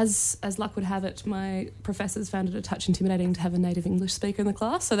as luck would have it, my professors found it a touch intimidating to have a native English speaker in the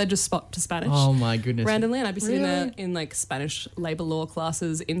class, so they just swapped to Spanish. Oh, my goodness. Randomly, and I'd be sitting there Really? in Spanish labour law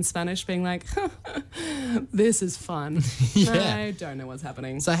classes in Spanish, being like, "This is fun." Yeah. I don't know what's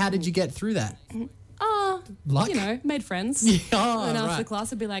happening. So how did you get through that? Luck? Made friends. Oh, and after right. the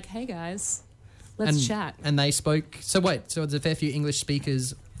class, I'd be like, "Hey guys, let's chat." And they spoke... So there's a fair few English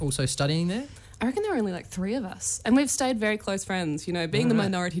speakers also studying there? I reckon there were only 3 of us, and we've stayed very close friends. Being the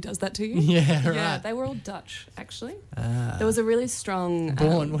minority does that to you. Yeah, right. Yeah, they were all Dutch, actually. There was a really strong...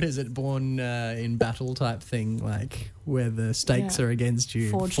 Born in battle type thing, where the stakes are against you.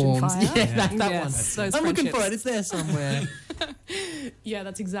 Forged in fire. Yeah, that Yes, one. those I'm looking for friendships. it. It's there somewhere. Yeah,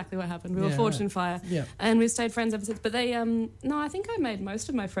 that's exactly what happened. We were Yeah, forged right. in fire. Yeah. And we've stayed friends ever since. But they, I think I made most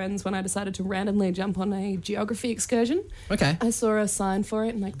of my friends when I decided to randomly jump on a geography excursion. Okay. I saw a sign for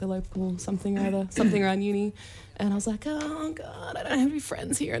it in the local something around uni. And I was like, oh, God, I don't have any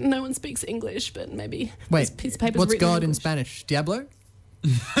friends here and no one speaks English, but maybe this Wait, piece of paper's what's written God in English. Spanish? Diablo?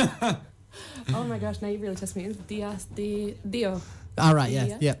 Oh, my gosh, now you really test me. It's Dio. Oh, right,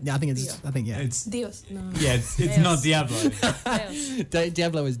 yeah. Dia? Yeah, I think it's... Dio. I think, yeah. It's Dios. No. yeah, it's not Diablo. Dios.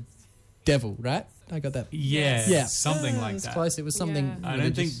 Diablo is devil, right? I got that. Yeah, Yeah. something like It's that. close. It was something... Yeah. I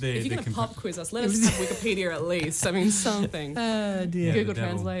don't think religious. the If you're the going to pop quiz us, let us have Wikipedia at least. I mean, something. Dear. Google the devil.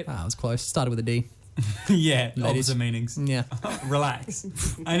 Translate. Ah, it was close. Started with a D. yeah, Ladies. opposite meanings. Yeah. Relax.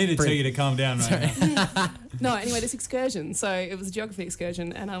 I need to tell you to calm down right now. No, anyway, this excursion. So it was a geography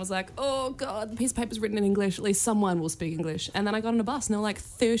excursion, and I was like, oh, God, the piece of paper's written in English. At least someone will speak English. And then I got on a bus, and there were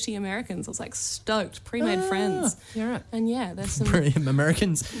 30 Americans. I was stoked, pre-made friends. Yeah, right. And yeah, there's some...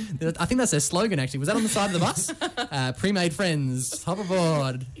 Americans. I think that's their slogan, actually. Was that on the side of the bus? Pre-made friends. Hop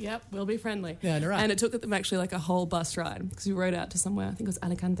aboard. Yep, we'll be friendly. Yeah, no, right. And it took them actually a whole bus ride because we rode out to somewhere, I think it was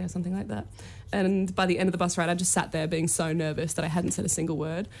Alicante or something like that. And by the end of the bus ride, I just sat there being so nervous that I hadn't said a single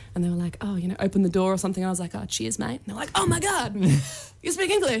word. And they were like, oh, open the door or something. And I was like, oh, cheers, mate. And they're like, oh, my God, you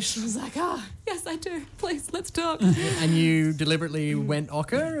speak English. I was like, oh, yes, I do. Please, let's talk. And you deliberately went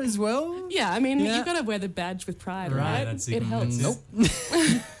ochre as well? Yeah, I mean, Yeah. you've got to wear the badge with pride, Right, right? that's It even- helps. Nope.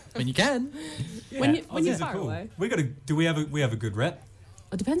 When you can. When you're Aussies are far cool. away. We have a good rep.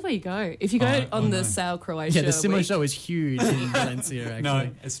 It depends where you go. If you go on the Sal Croatia Yeah, the Simo week, show is huge in Valencia, actually. No,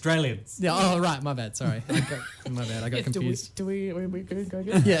 Australians. Yeah, oh, right, my bad, sorry. I got confused. Do we go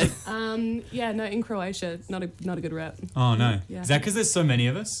again? Yeah. Yeah, no, in Croatia, not a good rep. Oh no, Yeah. is that because there's so many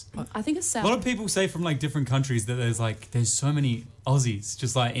of us? I think it's A South. lot of people say from different countries that there's so many Aussies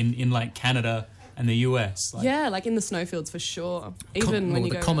just in Canada and the US. Yeah, in the snowfields for sure. Even when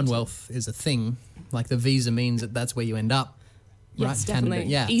you the go Commonwealth is a thing. The visa means that's where you end up. Yes, right? definitely.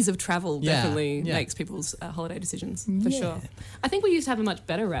 Canada, yeah. Ease of travel Yeah, definitely yeah. makes people's holiday decisions for Yeah. sure. I think we used to have a much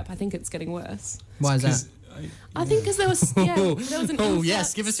better rep. I think it's getting worse. Why is that? 'Cause I think because there was an Oh, yes,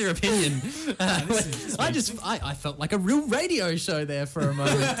 influx. give us your opinion. I felt like a real radio show there for a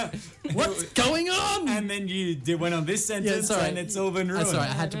moment. What's going on? And then you went on this sentence sorry. and it's all been ruined. Sorry, I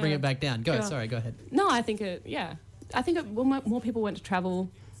had to bring it back down. Go, Yeah. sorry, go ahead. No, I think more people went to travel.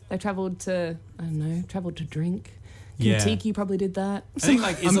 They travelled to, travelled to drink. Yeah. Kentucky probably did that. I think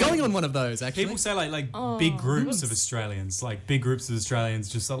I'm going on one of those, actually. People say big groups of Australians,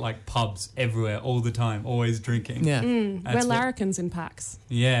 just at pubs everywhere all the time, always drinking. Yeah. We're larrikins in packs.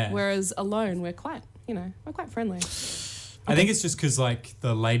 Yeah. Whereas alone, we're quite friendly. I think it's just because like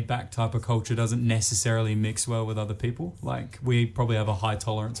the laid back type of culture doesn't necessarily mix well with other people. Like we probably have a high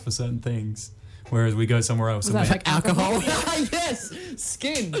tolerance for certain things, whereas we go somewhere else. Is that like alcohol? Yes,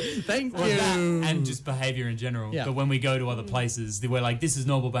 skin. Thank you. And just behavior in general. Yeah. But when we go to other places, we're like, this is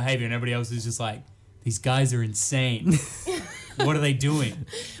normal behavior, and everybody else is just like, these guys are insane. What are they doing?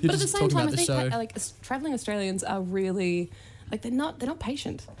 But at the same time, I think like traveling Australians are really like they're not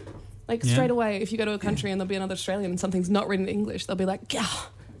patient. Like straight away, if you go to a country and there'll be another Australian and something's not written in English, they'll be like, "Yeah,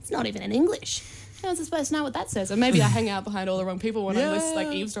 it's not even in English. How was I supposed to know what that says?" And maybe I hang out behind all the wrong people when I'm just like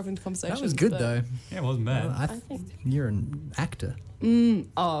eavesdropping into conversations. That was good though. Yeah, it wasn't bad. I think you're an actor.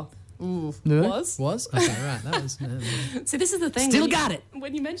 Was? Okay, right. That was. See, this is the thing. Still got it.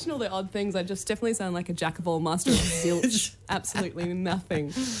 When you mention all the odd things, I just definitely sound like a jack of all, master of zilch. Absolutely nothing.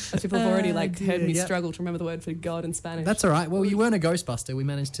 As people have already heard me struggle to remember the word for God in Spanish. That's all right. Well, you weren't a Ghostbuster. We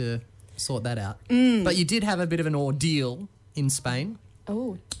managed to sort that out. But you did have a bit of an ordeal in Spain.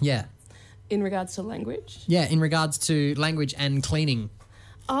 Oh. Yeah. In regards to language? Yeah, in regards to language and cleaning.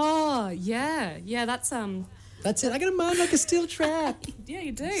 Oh, yeah. Yeah, that's That's it. I got a mind like a steel trap. Yeah,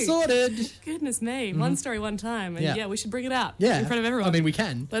 you do. Sorted. Goodness me. One story, one time. And Yeah. we should bring it out Yeah. in front of everyone. I mean, we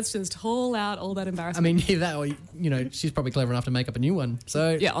can. Let's just haul out all that I embarrassment. mean, either that or, she's probably clever enough to make up a new one.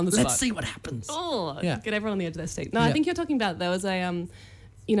 So Yeah, on the spot. let's see what happens. Oh, Yeah. get everyone on the edge of their seat. No, Yeah. I think you're talking about there was a,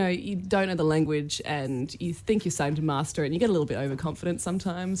 you don't know the language and you think you're starting to master it and you get a little bit overconfident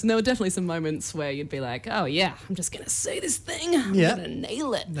sometimes. And there were definitely some moments where you'd be like, oh, yeah, I'm just going to say this thing. I'm Yeah. going to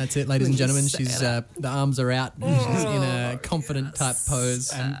nail it. That's it, ladies and Just gentlemen. say She's it. the arms are out. She's in a confident type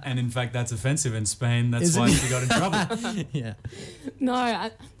pose. And in fact, that's offensive in Spain. That's Is why it? she got in trouble. Yeah.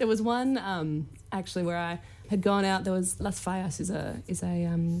 No, there was one actually where I had gone out. There was Las Fallas is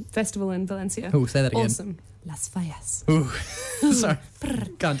a festival in Valencia. Oh, say that again. Awesome. Las Fallas. Ooh. Sorry.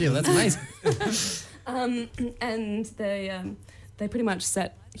 Can't deal. That's amazing. And they pretty much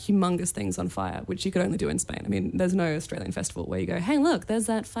set humongous things on fire, which you could only do in Spain. I mean, there's no Australian festival where you go, hey, look, there's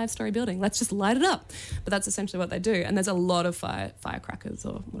that 5-story building. Let's just light it up. But that's essentially what they do. And there's a lot of firecrackers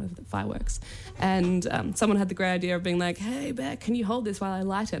or whatever, fireworks. And someone had the great idea of being like, hey, Beck, can you hold this while I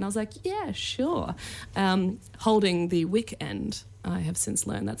light it? And I was like, yeah, sure. Holding the wick end, I have since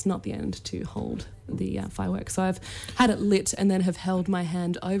learned that's not the end to hold the fireworks. So I've had it lit and then have held my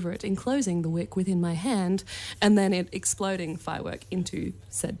hand over it, enclosing the wick within my hand, and then it exploding firework into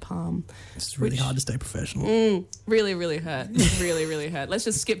said palm. It's really hard to stay professional. Really, really hurt. Really, really hurt. Let's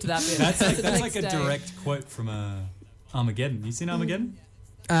just skip to that bit. That's like a direct quote from Armageddon. You seen Armageddon?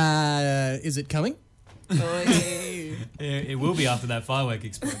 Is it coming? It will be after that firework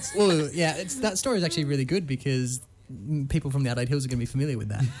explodes. Well, yeah, that story is actually really good because people from the Adelaide Hills are going to be familiar with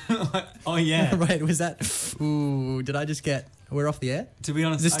that. Oh, yeah. Right, was that... Ooh, did I just get... We're off the air? To be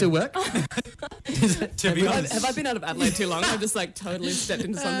honest... Does this still work? To be honest... Have I been out of Adelaide too long? I've just totally stepped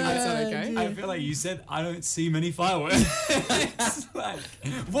into something that's not okay. I feel like you said, I don't see many fireworks. It's like,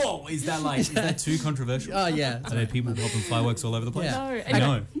 whoa, is that too controversial? Oh, yeah. Are there people popping fireworks all over the place? Yeah.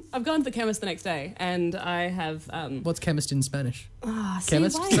 No. I've gone to the chemist the next day and I have... What's chemist in Spanish?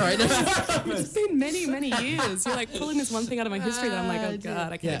 Chemist? Sorry. It's been many, many years. You're pulling this one thing out of my history that I'm like, oh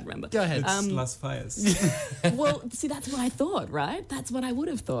God, I can't even remember. Go ahead. Las Fallas. Well, see, that's what I thought, right? That's what I would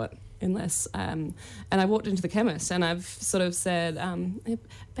have thought, unless... and I walked into the chemist and I've sort of said,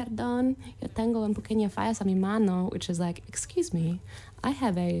 perdón, yo tengo un pequeño fallas a mi mano, which is like, excuse me, I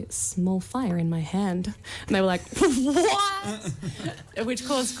have a small fire in my hand. And they were like, what? Which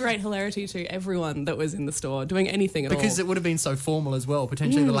caused great hilarity to everyone that was in the store doing anything at all. Because it would have been so formal as well,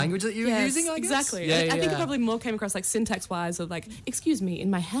 potentially the language that you were using, I guess? Exactly. Yeah, I think it probably more came across syntax-wise of excuse me, in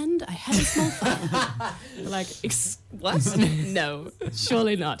my hand I have a small fire. What? No,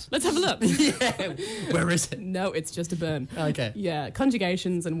 surely not. Let's have a look. Yeah. Where is it? No, it's just a burn. Okay. Yeah,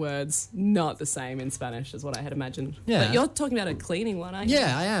 conjugations and words, not the same in Spanish as what I had imagined. Yeah. But you're talking about a cleaning one, aren't you?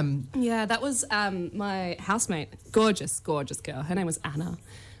 Yeah, I am. Yeah, that was my housemate. Gorgeous, gorgeous girl. Her name was Anna.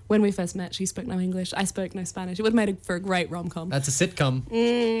 When we first met, she spoke no English. I spoke no Spanish. It would have made for a great rom-com. That's a sitcom.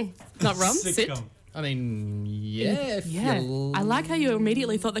 Not rom, Sitcom. sit. I mean, yeah. I like how you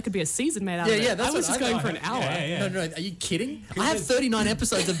immediately thought there could be a season made out of it. Yeah, that's I was what just I going thought. for an hour. Yeah. No, are you kidding? I have 39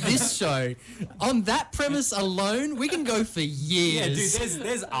 episodes of this show. On that premise alone, we can go for Yeah, dude, years.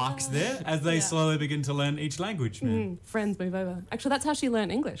 there's arcs there as they slowly begin to learn each language, man. Friends move over. Actually, that's how she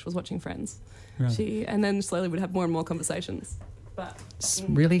learned English, was watching Friends. Right. And then slowly would have more and more conversations. But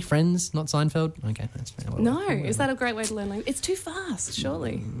Really? Friends? Not Seinfeld? Okay, that's fair. Well, no, is that a great way to learn language? It's too fast,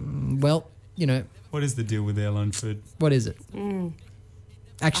 surely. Well, What is the deal with airline food? what is it?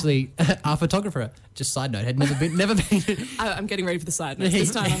 Actually, our photographer, just side note, had never been... I'm getting ready for the side notes.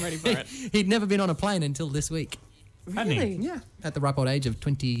 This time I'm ready for it. He'd never been on a plane until this week. Really? Yeah. At the ripe old age of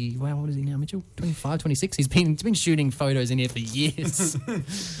 20, wow, what is he now, Mitchell? 25, 26? He's been shooting photos in here for years.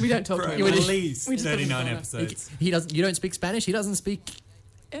 We don't talk to For him. at least we just put him 39 on. episodes. He doesn't. You don't speak Spanish. He doesn't speak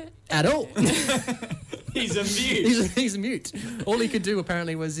at all. He's a mute. He's a mute. All he could do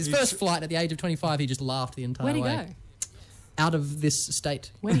apparently was his first flight at the age of 25. He just laughed the entire Where'd he way. go? Out of this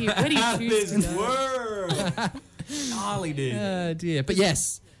state. Where do you choose This to go? world. Gnarly, dude. Oh dear. But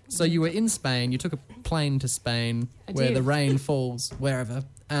yes. So you were in Spain. You took a plane to Spain, where did. the rain falls wherever.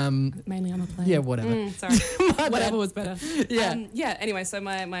 Mainly on a plane. Yeah, whatever. Sorry. My Whatever bad. was better. Yeah. Anyway, so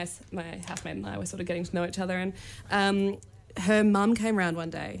my housemate and I were sort of getting to know each other, and her mum came round one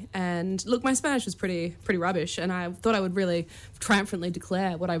day, and look, my Spanish was pretty rubbish, and I thought I would really triumphantly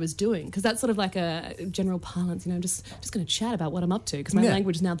declare what I was doing, because that's sort of like a general parlance, you know, just going to chat about what I'm up to, because my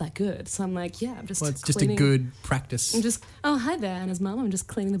language is not that good. So I'm like, yeah, I'm just. Well, it's just cleaning. a good practice. I'm just, oh, hi there, Anna's mum. I'm just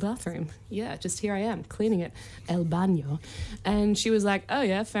cleaning the bathroom. Yeah, just here I am, cleaning it. El baño. And she was like, oh,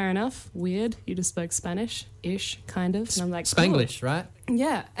 yeah, fair enough. Weird. You just spoke Spanish-ish, kind of. And I'm like, Spanglish, right? cool.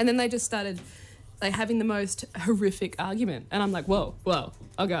 Yeah. And then they just started like having the most horrific argument. And I'm like, whoa, oh,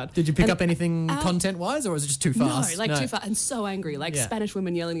 God. Did you pick up anything content-wise, or was it just too fast? No, too fast and so angry. Like Spanish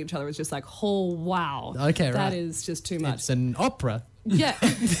women yelling at each other was just like, oh, wow. Okay, right. That is just too much. It's an opera. Yeah.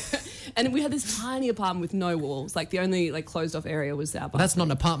 And we had this tiny apartment with no walls. Like the only like closed off area was our bathroom. Well, that's not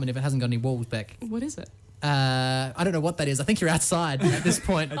an apartment if it hasn't got any walls, Beck. What is it? I don't know what that is. I think you're outside at this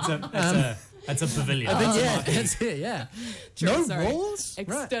point. That's a pavilion. I think, that's it, yeah. True, No walls?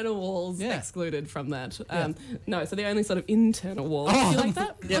 External walls Yeah. excluded from that. Yeah. No, so the only sort of internal walls. Oh, Do you like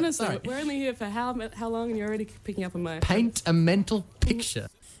that? yeah, Honestly, sorry. we're only here for how long, and you're already picking up on my... Paint a mental picture.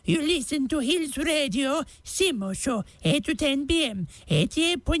 You listen to Hills Radio, Simo Show, 8 to 10 p.m.,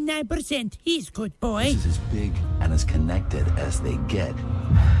 88.9%. He's good, boy. This is as big and as connected as they get.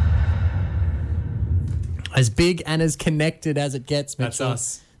 As big and as connected as it gets, Mitchell.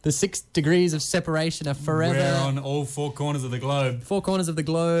 That's us. The 6 degrees of separation are forever. We're on all 4 corners of the globe. 4 corners of the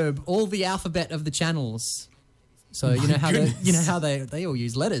globe, all the alphabet of the channels. So you know how they all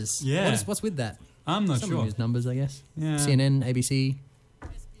use letters. Yeah. What's with that? I'm not Some sure. use numbers, I guess. Yeah. CNN, ABC.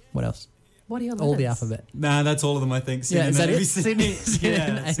 What else? What are your letters? All the alphabet. Nah, that's all of them, I think. Yeah, is that it? ABC. Yeah,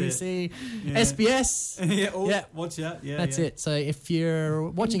 CNN, that's ABC, Yeah. SBS. yeah, oh, Yeah. watch out. Yeah, That's yeah. it. So if you're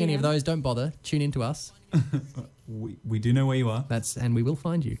watching any of those, don't bother. Tune in to us. We do know where you are. And we will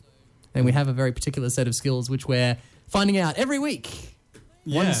find you. And we have a very particular set of skills which we're finding out every week.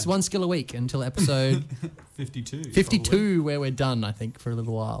 Yeah. One skill a week until episode 52. 52, where we're done, I think, for a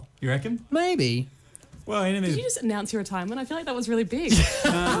little while. You reckon? Maybe. Well, Did you just announce your retirement? I feel like that was really big.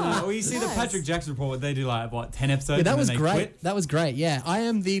 well, you see the Nice. Patrick Jackson report, they do like, what, 10 episodes? Yeah, that and was then they great. quit? That was great. Yeah,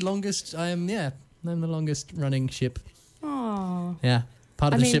 I'm the longest running ship. Oh. Yeah.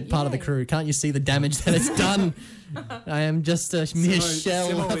 Part of I the mean, ship, part of the yay. crew. Can't you see the damage that it's done? I am just a mere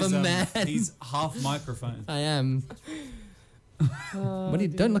shell Simo of is, a man. He's half microphone. I am. What do you?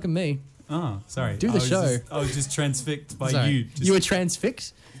 Don't look at me. Oh, sorry. Do the show. I was just transfixed by Sorry. you. Just You were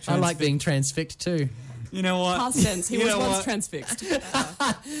transfixed? I like being transfixed too. You know what? Past tense. He You was know once what? transfixed.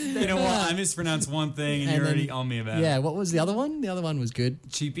 You know what? I mispronounced one thing and, And you're then- already on me about Yeah, it. what was the other one? The other one was good.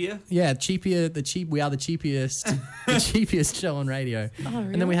 Cheapier? Yeah, cheapier. We are the cheapest, the cheapest show on radio. Oh, And then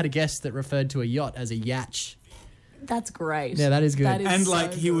really? we had a guest that referred to a yacht as a yatch. That's great. Yeah, that is good. That is And so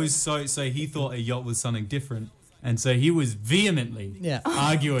like he good. was so he thought a yacht was something different. And so he was vehemently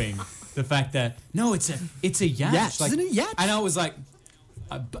arguing the fact that no, it's a yacht. Yacht, isn't it yacht? And I was like,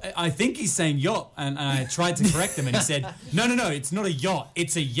 I think he's saying yacht, and I tried to correct him, and he said, no, it's not a yacht,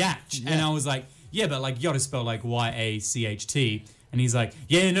 it's a yacht. And I was like, yeah, but like yacht is spelled like YACHT, and he's like,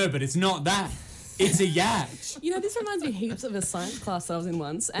 yeah, no, but it's not that, it's a yacht. You know, this reminds me heaps of a science class that I was in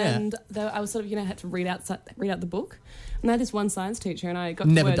once, and I was sort of, had to read out the book. And I had this one science teacher, and I got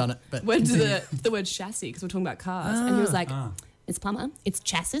Never done it, but went to the word chassis because we're talking about cars, and he was like, "It's Plumber, it's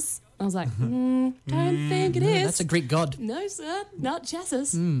chassis." I was like, "Don't think it is." That's a Greek god. No, sir, not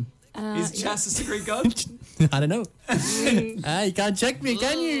chassis. Is chassis a Greek god? I don't know. You can't check me,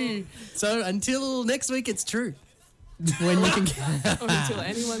 can you? So until next week, it's true. When you can. Or until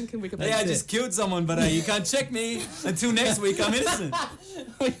anyone can Wikipedia. Yeah, I just killed someone, but you can't check me until next week. I'm innocent.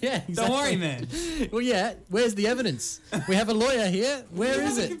 Yeah, exactly. Don't worry, man. Well, yeah. Where's the evidence? We have a lawyer here. Where You is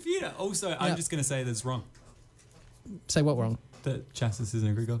have a it? computer. Also, I'm just going to say that's wrong. Say what wrong? That chassis isn't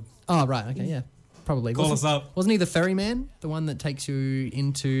a Greek god. Oh, right. Okay, yeah. Probably. Call us Wasn't he the ferryman? The one that takes you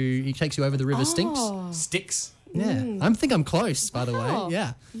over the river Styx? Styx? Yeah. I think I'm close, by the Wow. way.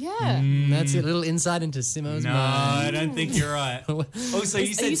 Yeah. Yeah. That's a little insight into Simo's No, mind. I don't think you're right. Also,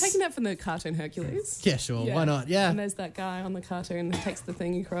 you Are said you taking that from the cartoon Hercules? Yeah, sure. Why not? Yeah. And there's that guy on the cartoon that takes the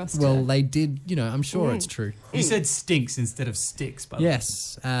thing across. Well, they did, I'm sure it's true. you said stinks instead of sticks. By the way.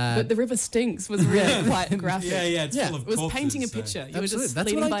 Yes. But the river stinks was really quite graphic. Yeah, it's full of It was corpses, painting a so- picture. You were Absolutely. just That's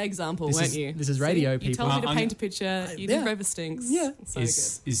leading what by example, This weren't is- you? this is radio, You people. told me to I'm paint a picture. You Yeah. did River Stinks. Yeah. So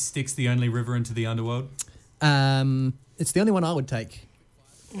Is Styx the only river into the underworld? It's the only one I would take.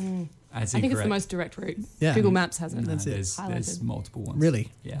 That's I think it's the incorrect. most direct route. Yeah. Google Maps has it. No, That's it. there's Highlighted. multiple ones.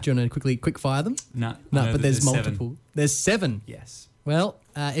 Really? Yeah. Do you want to quick fire them? No, I No, know but that there's seven. multiple. There's 7. Yes. Well,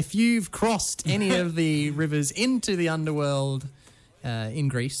 if you've crossed any of the rivers into the underworld in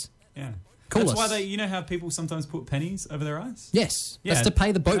Greece, Yeah. Call That's us. why you know how people sometimes put pennies over their eyes? yes, Yeah, that's to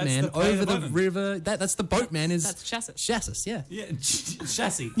pay the boatman that's to pay over the boatman. river. That's the boatman is That's chassis. chassis. Yeah. Yeah,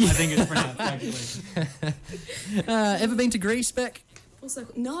 chassis. I think it's pronounced actually. Ever been to Greece, Beck? Also,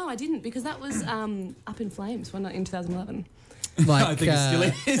 no, I didn't because that was up in flames when in 2011. Like, I think it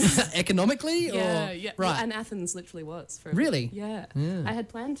still is. economically, Yeah, or yeah. right? And Athens literally was. For a Really? bit. Yeah. Yeah. I had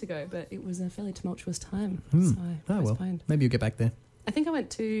planned to go, but it was a fairly tumultuous time. Hmm. So I Oh well, postponed. maybe you'll get back there. I think I went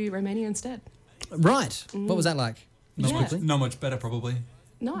to Romania instead. Right. What was that like? Just Yeah. quickly. Not much better, probably.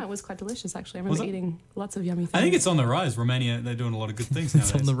 No, it was quite delicious actually. I Was remember it? eating lots of yummy things. I think it's on the rise. Romania, they're doing a lot of good things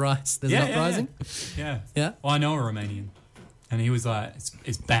nowadays. It's on the rise. There's an uprising. Yeah. Yeah. Well, I know a Romanian, and he was like,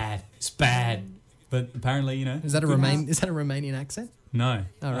 "It's bad. It's bad." But apparently, Is that a Is that a Romanian accent? No.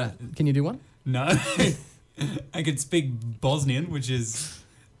 All right. Can you do one? No. I can speak Bosnian, which is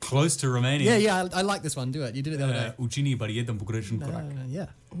close to Romanian. Yeah. I like this one. Do it. You did it the other day. Učini bar jedan pogrešan korak. Yeah.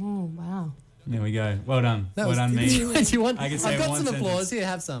 Oh wow. There we go. Well done. That Well was- done, me. Do you want? I can say I've got one some sentence. applause here.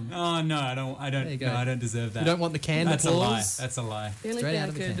 Have some. Oh no, I don't. There you go. No, I don't deserve that. You don't want the canned That's applause? a lie. That's a lie. The only Straight thing out I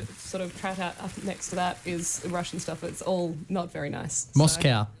of the could can. sort of trout out up next to that is Russian stuff. It's all not very nice. So-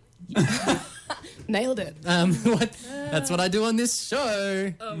 Moscow. Nailed it. That's what I do on this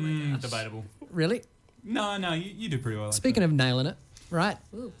show. Oh my gosh. Debatable. Really? No, you do pretty well. like Speaking that. of nailing it, right?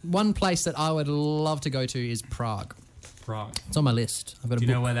 One place that I would love to go to is Prague. Prague. It's on my list. I've got Do a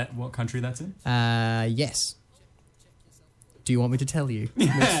you know book. what country that's in? Yes. Do you want me to tell you?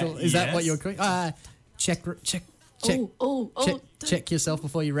 Mitchell? Is that what Yes. you're going? Check. Check yourself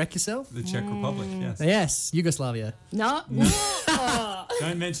before you wreck yourself. The Czech Republic. Yes. Yes, Yugoslavia. No. Oh.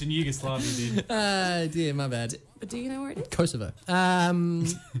 Don't mention Yugoslavia, dude. Dear, my bad. But do you know where it is? Kosovo.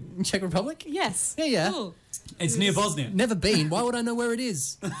 Czech Republic? Yes. Yeah. Cool. It's near Bosnia. Never been. Why would I know where it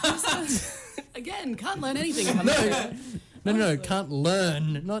is? Again, can't learn anything. From that. No. Can't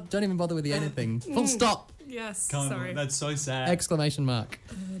learn. Don't even bother with the anything. Full stop. Yes. Come on, Sorry. that's so sad. Exclamation mark.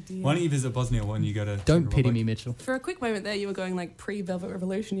 Oh, dear. Why don't you visit Bosnia when you go to? Don't Czech pity Republic? me, Mitchell. For a quick moment there, you were going like pre-Velvet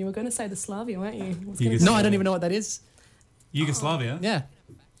Revolution. You were going to say the Slavia, weren't you? I was gonna Yugoslavia. say- No, I don't even know what that is. Yugoslavia. Yeah.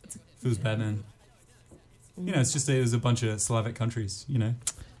 Feels bad, man. You know, it's just there's a bunch of Slavic countries. You know.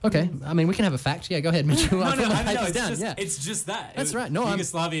 Okay. I mean, we can have a fact. Yeah, go ahead, Mitchell. No, I'll put my I know. papers It's down. just, Yeah. it's just that. That's right. No, I'm-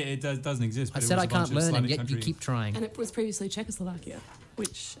 Yugoslavia. It doesn't exist. I But it said was I a bunch can't of learn, and Slavic yet countries. you keep trying. And it was previously Czechoslovakia,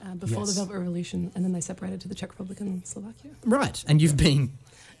 which before Yes. the Velvet Revolution, and then they separated to the Czech Republic and Slovakia. Right. And you've been.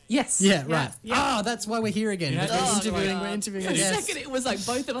 Yes. Yeah, right. Yeah. Ah, that's why we're here again. Yeah. Because Oh, we're my interviewing. For a Yes. second, it was like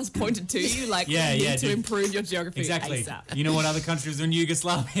both of us pointed to you, like, Yeah, you yeah, need to dude. improve your geography Exactly. ASAP. You know what other countries are in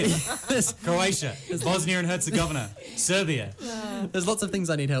Yugoslavia? Croatia, Bosnia and Herzegovina, Serbia. There's lots of things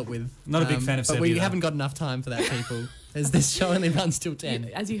I need help with. Not a big fan of But Serbia, we though. haven't got enough time for that, people. As this show only runs till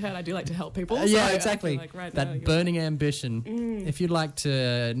 10. As you heard, I do like to help people. so Yeah, I exactly. feel like right that now you're- burning ambition. If you'd like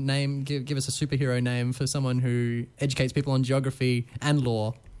to give us a superhero name for someone who educates people on geography and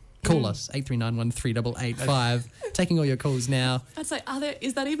law, call us 83913885. Taking all your calls now. I'd say,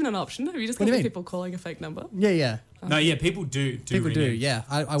 is that even an option? Have you just What got do you mean? people calling a fake number? Yeah. No, yeah, people do. People do. renew. Yeah,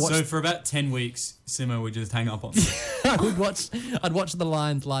 I watched. So for about 10 weeks, Simo would just hang up on. I'd watch the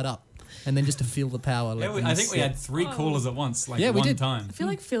lines light up, and then just to feel the power. Yeah, I think we had 3 callers at once, like Yeah, we one did. time. I feel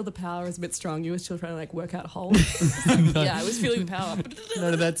like feel the power is a bit strong. You were still trying to like work out holes. Yeah, I was feeling the power.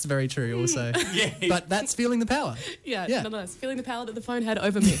 No, that's very true. Also, Yeah. but that's feeling the power. Yeah, Yeah. no, it's feeling the power that the phone had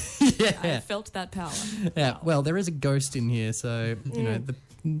over me. I Yeah. felt that power. Yeah. Well, there is a ghost in here, so you know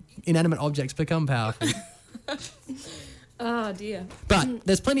the inanimate objects become powerful. Oh dear. But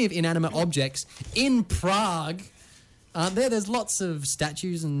there's plenty of inanimate objects in Prague, aren't there? There's lots of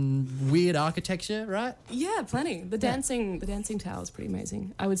statues and weird architecture, right? Yeah, plenty. The dancing tower is pretty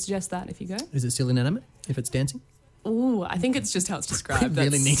amazing. I would suggest that if you go. Is it still inanimate if it's dancing? Ooh, I think it's just how it's described. I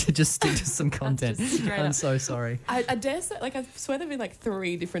really need to just stick to some content. I'm so sorry. I dare say, I swear there've been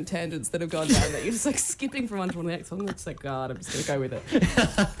 3 different tangents that have gone down that you're just skipping from one to the next one. I'm just God, I'm just going to go with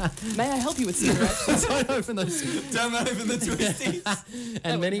it. May I help you with some directions? Don't open those. Don't open the twisties.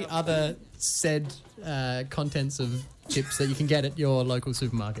 And many other said contents of chips that you can get at your local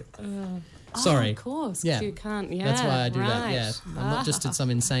supermarket. Sorry. Of course. Yeah. You can't. Yeah. That's why I do that. right. Yeah. I'm not just some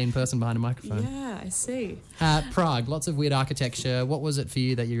insane person behind a microphone. Yeah, I see. Prague, lots of weird architecture. What was it for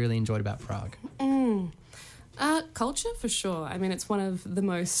you that you really enjoyed about Prague? Culture, for sure. I mean, it's one of the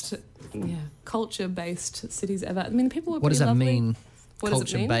most culture-based cities ever. I mean, people were What does pretty that lovely. mean? What does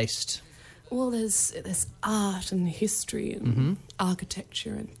it mean? Culture-based. Well, there's art and history and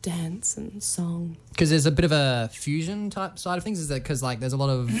architecture and dance and song. Because there's a bit of a fusion type side of things. Is that because there's a lot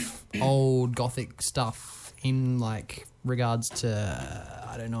of old Gothic stuff in regards to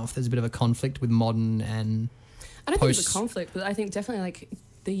I don't know if there's a bit of a conflict with modern and I don't think it's a conflict, but I think definitely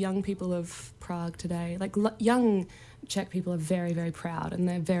the young people of Prague today, young Czech people are very, very proud, and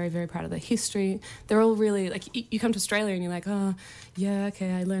they're very, very proud of their history. They're all really you come to Australia and you're like, oh, yeah,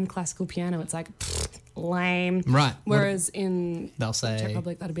 okay, I learned classical piano. It's like, lame. Right. Whereas in they'll say, Czech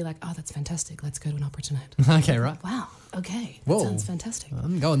Republic, that'd be like, oh, that's fantastic. Let's go to an opera tonight. Okay, right. Wow. Okay. Whoa. That sounds fantastic.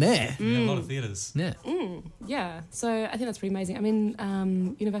 I'm going there. Yeah, a lot of theatres. Yeah. Yeah. So I think that's pretty amazing. I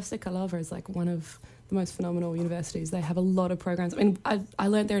mean, University Karlova is one of the most phenomenal universities. They have a lot of programs. I mean, I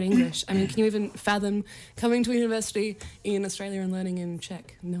learned there in English. I mean, can you even fathom coming to a university in Australia and learning in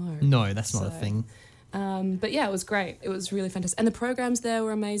Czech? No. No, that's not a thing. But yeah, it was great. It was really fantastic. And the programs there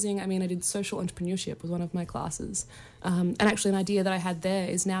were amazing. I mean, I did social entrepreneurship was one of my classes. And actually an idea that I had there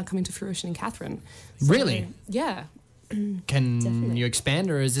is now coming to fruition in Catherine. So, really? Yeah. Can you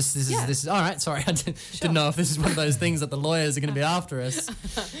expand, or is this is all right? Sorry, I didn't know if this is one of those things that the lawyers are going to be after us.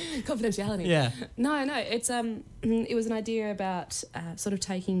 Confidentiality. Yeah. No, it's it was an idea about sort of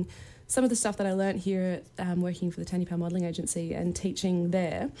taking some of the stuff that I learnt here working for the Tanya Powell Modelling Agency and teaching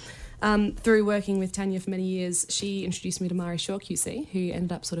there. Through working with Tanya for many years, she introduced me to Mari Shaw QC, who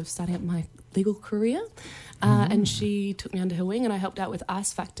ended up sort of starting up my legal career. And she took me under her wing, and I helped out with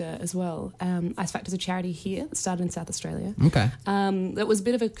Ice Factor as well. Ice Factor is a charity here that started in South Australia. Okay. That was a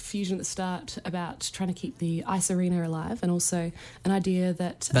bit of a fusion at the start about trying to keep the ice arena alive, and also an idea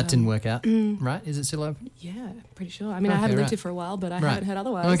that... That didn't work out, right? Is it still open? Yeah, pretty sure. I mean, I haven't lived here for a while, but I haven't heard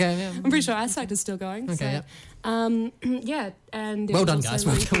otherwise. Okay, yeah. I'm pretty sure Ice Factor's still going. Okay, yeah, and it well was done,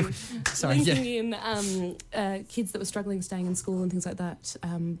 also guys. linking, Sorry, linking in kids that were struggling staying in school and things like that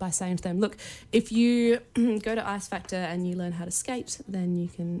by saying to them, look, if you go to Ice Factor and you learn how to skate, then you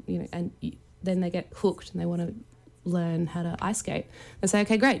can, then they get hooked and they want to learn how to ice skate. They say,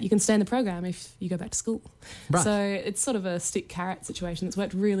 okay, great, you can stay in the program if you go back to school. Right. So it's sort of a stick-carrot situation that's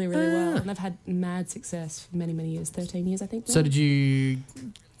worked really, really well, and I've had mad success for many, many years, 13 years, I think. So did you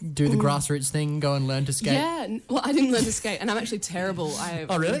do the grassroots thing, go and learn to skate? Yeah, well, I didn't learn to skate, and I'm actually terrible.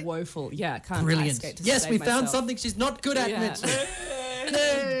 Oh, really? I'm woeful. Yeah, I can't Brilliant. ice skate to Yes, save we found myself. something she's not good at, Yeah. Mitch.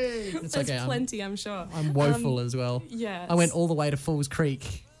 Hey! It's There's okay. plenty, I'm sure. I'm woeful as well. Yeah. I went all the way to Falls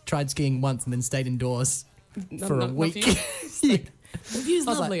Creek, tried skiing once, and then stayed indoors for a week. The view's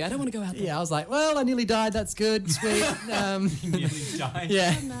I was lovely. like- I don't want to go out there. Yeah, I was like, well, I nearly died. That's good. Sweet. Nearly died.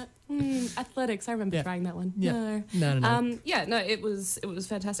 Yeah. Done that. Athletics. I remember trying that one. Yeah. No. No. No. It was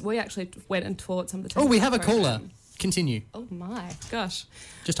fantastic. We actually went and taught some of the. Oh, we have a technical caller. program. Continue. Oh my gosh.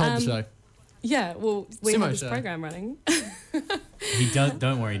 Just hold the show. Yeah. Well, we Simo have this show. program running. He does.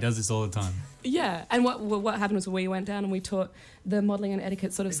 Don't worry, he does this all the time. Yeah, and what happened was we went down and we taught the modelling and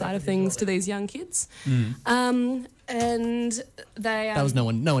etiquette sort of side of things to these young kids, and they That was no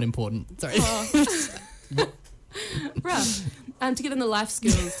one important. Sorry. rough. To give them the life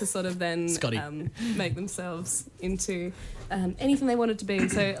skills to sort of then Scotty. make themselves into anything they wanted to be.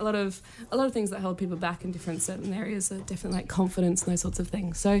 So a lot of things that held people back in different certain areas are definitely like confidence and those sorts of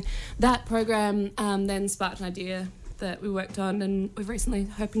things. So that program then sparked an idea that we worked on, and we're recently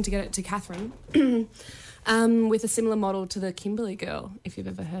hoping to get it to Catherine. With a similar model to the Kimberley Girl, if you've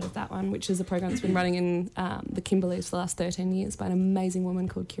ever heard of that one, which is a program that's been running in the Kimberleys for the last 13 years by an amazing woman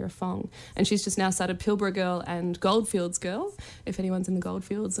called Kira Fong. And she's just now started Pilbara Girl and Goldfields Girl, if anyone's in the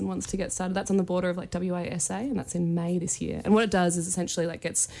Goldfields and wants to get started. That's on the border of like WA, SA, and that's in May this year. And what it does is essentially like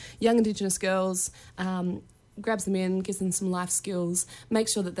gets young Indigenous girls, grabs them in, gives them some life skills,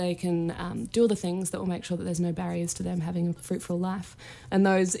 makes sure that they can do all the things that will make sure that there's no barriers to them having a fruitful life. And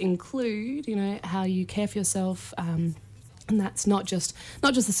those include, how you care for yourself, And that's not just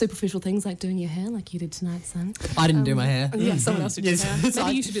the superficial things like doing your hair like you did tonight, son. I didn't do my hair. Yeah, someone else did your hair. Maybe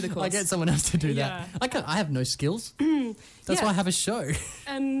I- you should do the course. I get someone else to do Yeah. that. I have no skills. That's Yeah. why I have a show.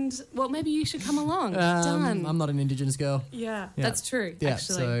 And, well, maybe you should come along. Done. I'm not an Indigenous girl. Yeah, Yeah. that's true, Yeah,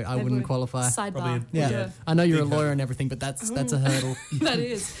 actually. so I Maybe wouldn't we- qualify. Sidebar. Yeah. I know you're a Big lawyer hurdle. and everything, but that's a hurdle. That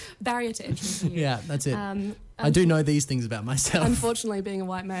is. Barrier to entry for you. Yeah, that's it. Um, I do know these things about myself. Unfortunately, being a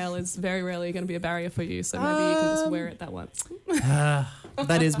white male is very rarely going to be a barrier for you, so maybe you can just wear it that once.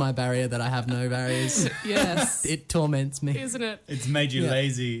 That is my barrier, that I have no barriers. Yes. It torments me. Isn't it? It's made you Yeah.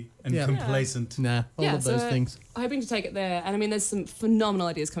 lazy and Yeah. complacent. Nah, all of those things. Hoping to take it there. And I mean, there's some phenomenal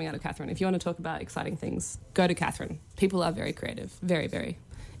ideas coming out of Catherine. If you want to talk about exciting things, go to Catherine. People are very creative. Very, very.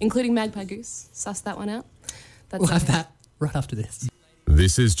 Including Magpie Goose. Suss that one out. We'll have that right after this.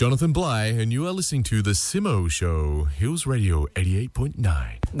 This is Jonathan Bly, and you are listening to The Simo Show, Hills Radio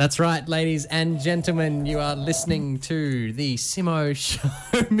 88.9. That's right, ladies and gentlemen. You are listening to the Simo Show.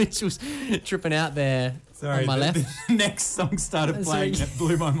 Mitchell's tripping out there Sorry, on my left. the next song started playing and it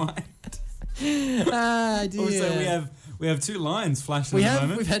blew my mind. Ah, dear. Also, we have two lines flashing at the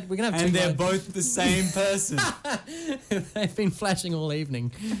moment. We're gonna have two and they're lines. both the same person. They've been flashing all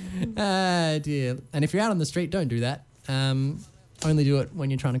evening. Ah, dear. And if you're out on the street, don't do that. Only do it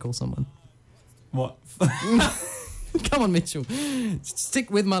when you're trying to call someone. What? Come on, Mitchell. Stick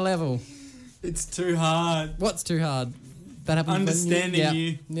with my level. It's too hard. What's too hard? That happens when Understanding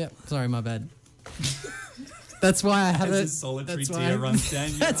you. Yep. Sorry, my bad. That's why I have As it. a solitary that's why tear runs down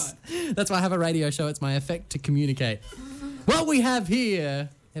your That's why I have a radio show. It's my effect to communicate. What we have here.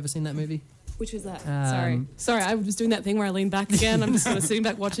 Ever seen that movie? Which is that? Um, Sorry, I was doing that thing where I lean back again. I'm just sort of sitting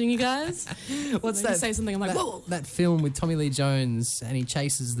back watching you guys. What's And then that? you say something, I'm like, whoa. That film with Tommy Lee Jones and he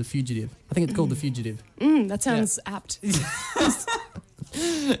chases the fugitive. I think it's called The Fugitive. That sounds apt.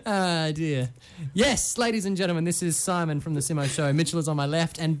 Ah, dear. Yes, ladies and gentlemen, this is Simon from The Simo Show. Mitchell is on my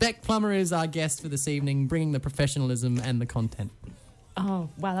left, and Beck Plummer is our guest for this evening, bringing the professionalism and the content. Oh,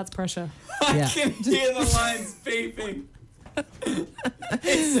 wow, that's pressure. Yeah. I can hear the lines beeping.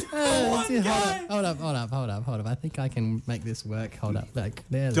 Hold up. I think I can make this work. Hold up. Like,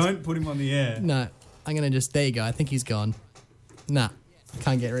 there's. Don't put him on the air. No, I'm going to just. There you go. I think he's gone. Nah,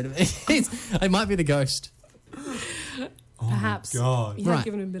 can't get rid of it. It might be the ghost. Perhaps. God. You have Right.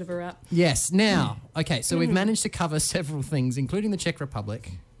 given him a bit of a rap. Yes. Now, okay, so we've managed to cover several things, including the Czech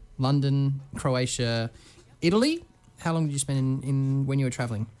Republic, London, Croatia, Italy. How long did you spend in when you were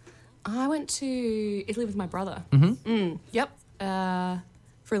travelling? I went to Italy with my brother. Mm-hmm. Yep.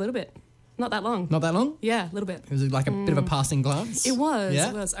 For a little bit. Not that long. Not that long? Yeah, a little bit. Was it like a bit of a passing glance? It was. Yeah?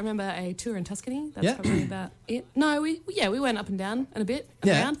 It was. I remember a tour in Tuscany. That's Yeah. probably about it. No, we went up and down and a bit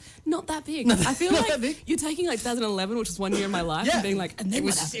Yeah. around. Not that big. I feel not like that big. you're taking like 2011, which is 1 year in my life, Yeah. and being like, and then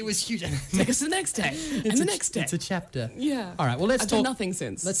what happened? It was huge. Take us to the next day, and the next day. It's a chapter. Yeah. All right. Well, let's I've talk. done nothing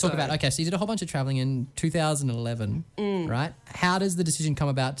since. Let's talk so- about. Okay, so you did a whole bunch of traveling in 2011, right? How does the decision come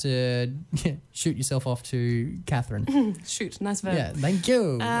about to shoot yourself off to Catherine? Shoot, nice verb. Yeah, thank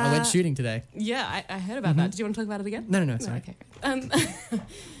you. I went shooting today. Yeah, I heard about that. Did you want to talk about it again? No, sorry. Okay.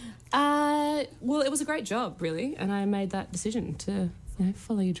 Well, it was a great job, really, and I made that decision to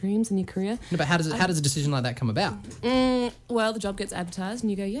follow your dreams and your career. No, but how does a decision like that come about? Well, the job gets advertised,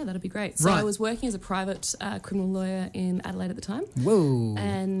 and you go, yeah, that'd be great. So Right. I was working as a private criminal lawyer in Adelaide at the time. Whoa.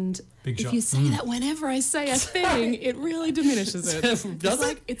 And Big if shot. you say that whenever I say a thing, it really diminishes it.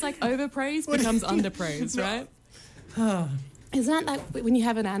 Does It's like overpraise becomes underpraise, right? Isn't that like when you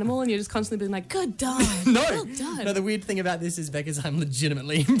have an animal and you're just constantly being like, good done, well done. No, the weird thing about this is, Beck, is I'm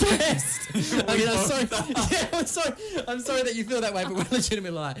legitimately impressed. I mean, I'm sorry. Yeah, I'm sorry that you feel that way, but we're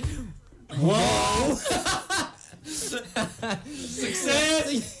legitimately like, Whoa!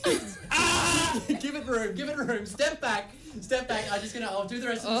 success. Give it room. Step back. I'll do the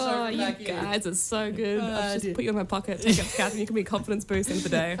rest of the show Oh, from you back here. guys are so good. I'll dear. just put you in my pocket, take it up to Catherine. You can be a confidence boost in the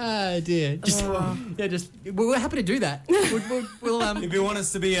day. Oh dear. We're happy to do that. We'll If you want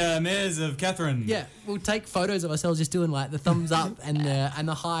us to be mayors of Catherine. yeah, we'll take photos of ourselves just doing like the thumbs up and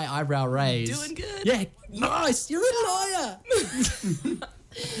the high eyebrow raise. Doing good. Yeah, nice. You're a lawyer.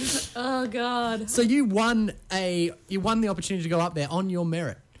 Oh God. So you won the opportunity to go up there on your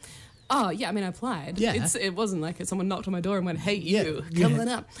merit. Oh yeah, I mean I applied. Yeah. It wasn't like someone knocked on my door and went, "Hey you, come on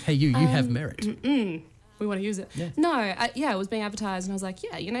up." Hey, you have merit. We want to use it. Yeah. No, it was being advertised, and I was like,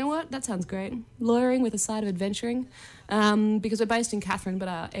 yeah, you know what? That sounds great. Lawyering with a side of adventuring. because we're based in Katherine, but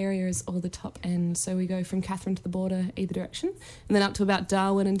our area is all the top end. So we go from Katherine to the border either direction, and then up to about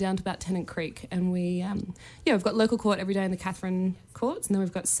Darwin and down to about Tennant Creek. And we've got local court every day in the Katherine courts, and then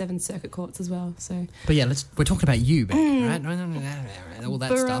we've got 7 circuit courts as well. So, but yeah, we're talking about you, Beck, right? All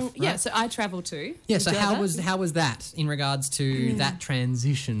that stuff. Right? Yeah, so I travel too. Yeah, so how was that in regards to that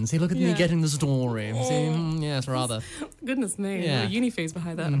transition? See, look at me getting the story. See, yes, rather. Goodness me, Yeah. uni fees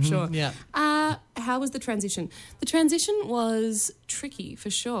behind that, I'm sure. Yeah. How was the transition? The transition was tricky for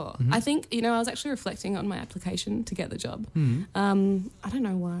sure. I think, I was actually reflecting on my application to get the job. I don't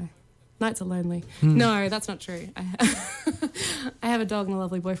know why. Nights are lonely. No, that's not true. I have a dog and a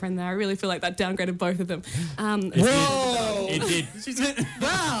lovely boyfriend there. I really feel like that downgraded both of them. Whoa! It did.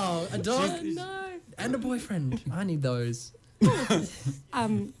 Wow, a dog No. and a boyfriend. I need those.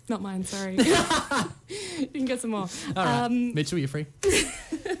 Not mine, sorry. You can get some more. All right. Mitchell, you free?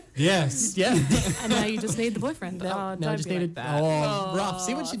 Yes. Yeah. And now you just need the boyfriend. No, Don't just be needed. like that. Rough.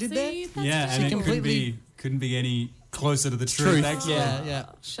 See what she did there? Yeah, and it couldn't be any closer to the truth. Actually. Yeah.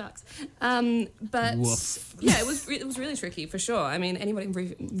 Shucks. But Woof. yeah, it was really tricky for sure. I mean, anybody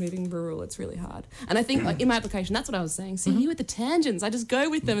moving rural, it's really hard. And I think in my application, that's what I was saying. See, you with the tangents, I just go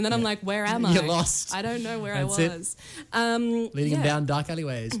with them, and then I'm like, where am I? You're lost. I don't know where That's I it. was. Leading him down dark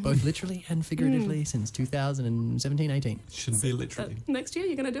alleyways, both literally and figuratively, since 2017-18. Shouldn't be literally. Next year,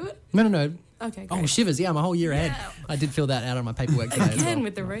 you're going to do it? No. Okay, Oh, great. shivers. Yeah, I'm a whole year ahead. I did fill that out on my paperwork today as Again well.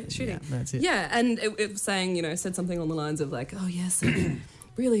 with the shooting. Yeah, that's it. Yeah, and it was saying, said something along the lines of like, oh yes, I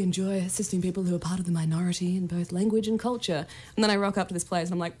really enjoy assisting people who are part of the minority in both language and culture. And then I rock up to this place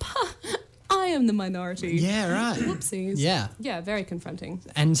and I'm like, I am the minority. Yeah, right. Whoopsies. Yeah. Yeah, very confronting.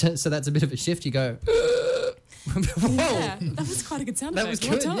 And so that's a bit of a shift. You go, Yeah, that was quite a good sound that effect.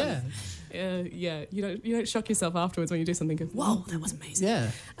 was Well good, done. Yeah. You don't shock yourself afterwards when you do something. Go, whoa, that was amazing.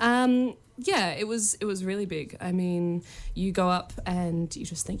 Yeah. Yeah, it was really big. I mean, you go up and you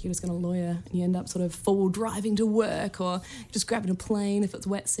just think you're just going to lawyer, and you end up sort of full driving to work or just grabbing a plane if it's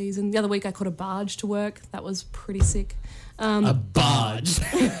wet season. The other week I caught a barge to work. That was pretty sick. A barge.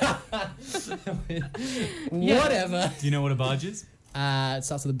 Whatever. Do you know what a barge is? It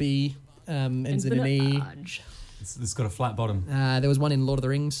starts with a B, ends in an E. It's got a flat bottom. There was one in Lord of the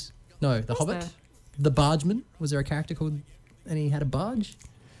Rings. No, The Hobbit. there? The Bargeman. Was there a character called, and he had a barge?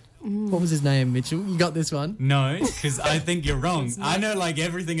 What was his name, Mitchell? You got this one. No, because I think you're wrong. I know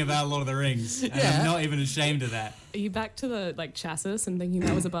everything about Lord of the Rings, and I'm not even ashamed of that. Are you back to the chassis and thinking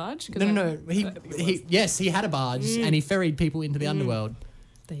that was a barge? 'Cause No. He had a barge and he ferried people into the underworld.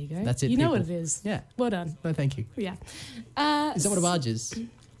 There you go. That's it, You know people. what it is. Yeah. Well done. No, thank you. Yeah. Is that what a barge is?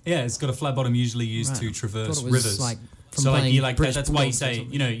 Yeah, it's got a flat bottom, usually used to traverse Thought it was rivers. like from so playing British that's why you Bulldogs or say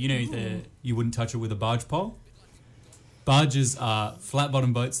something. you wouldn't touch it with a barge pole. Barges are flat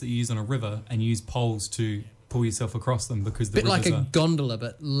bottom boats that you use on a river and use poles to pull yourself across them because the Bit like rivers a are gondola,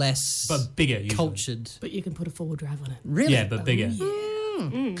 but less bigger, usually. cultured. But you can put a forward drive on it. Really? Yeah, but bigger.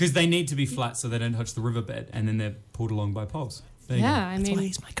 Because they need to be flat so they don't touch the riverbed, and then they're pulled along by poles. There you go. Yeah, I mean, Why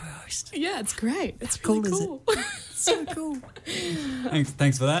he's my co-host. yeah, it's great. It's How really cool is cool. So cool.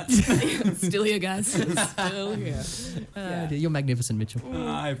 Thanks for that. Still here, guys. Still here. You're magnificent, Mitchell.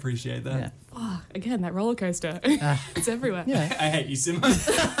 I appreciate that. Yeah. Oh, again, that roller coaster. It's everywhere. Yeah. I hate you, Simon.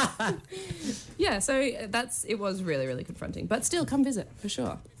 Yeah, so it was really, really confronting. But still, come visit for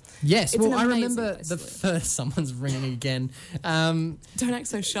sure. Yes, It's well, an I amazing remember place the to live. first. Someone's ringing again. Don't act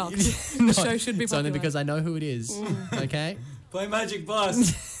so shocked. No, The show should be it's only popular. because I know who it is. Okay? Play Magic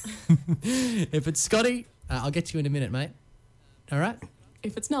Bus. If it's Scotty, I'll get you in a minute, mate. All right?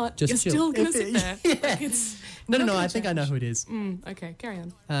 If it's not, Just you're chill. still going to If sit there. yeah. Like it's No, not I gonna think I know change. who it is. Okay, carry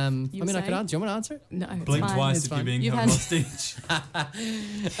on. I You mean, I say? could answer. Do you want me to answer it? No, it's Blink fine. twice It's if fine. you're being You've held had- hostage.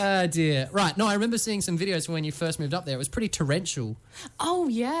 Oh, dear. Right. No, I remember seeing some videos when you first moved up there. It was pretty torrential. Oh,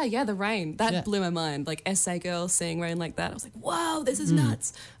 yeah, the rain. That Yeah. blew my mind. Like, SA girl seeing rain like that. I was like, wow, this Hmm. is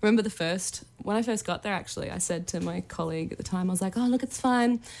nuts. Remember when I first got there, actually, I said to my colleague at the time, I was like, oh, look, it's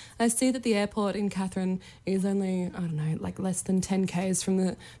fine. I see that the airport in Katherine is only, I don't know, like less than 10 Ks from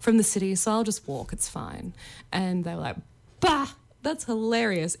the city, so I'll just walk, it's fine. And they were like, bah! That's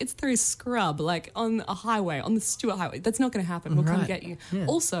hilarious. It's through scrub, like on a highway, on the Stuart Highway. That's not going to happen. We'll come Right. get you. Yeah.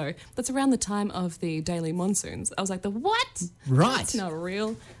 Also, that's around the time of the daily monsoons. I was like, the what? Right. That's not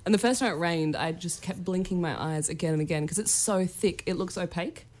real. And the first time it rained, I just kept blinking my eyes again and again because it's so thick. It looks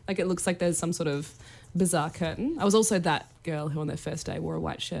opaque. Like it looks like there's some sort of bizarre curtain. I was also that girl who on their first day wore a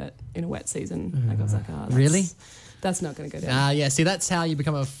white shirt in a wet season. Like I was like, oh, Really? That's not going to go down. Yeah. See, that's how you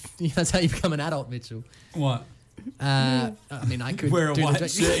become an adult, Mitchell. What? I mean, I could Wear a do white the joke.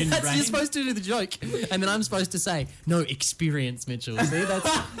 shirt in You're rain. supposed to do the joke, and then I'm supposed to say, no, experience, Mitchell. See,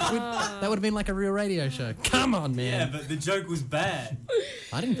 that would have been like a real radio show. Come on, man. Yeah, but the joke was bad.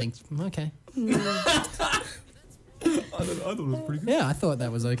 I didn't think... Okay. I thought it was pretty good. Yeah, I thought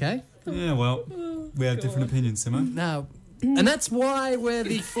that was okay. Yeah, well, we have different opinions, Simo. No. And that's why we're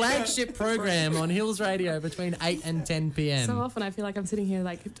the flagship program on Hills Radio between 8 and 10 p.m. So often I feel like I'm sitting here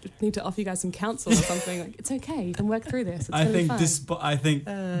like need to offer you guys some counsel or something. Like, it's okay, you can work through this. It's I gonna be think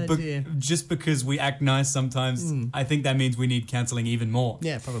fine. dear. Just because we act nice sometimes, I think that means we need counselling even more.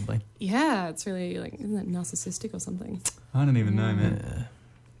 Yeah, probably. Yeah, it's really like, isn't that narcissistic or something? I don't even know, man.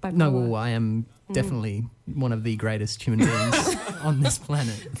 No, well, I am definitely one of the greatest human beings on this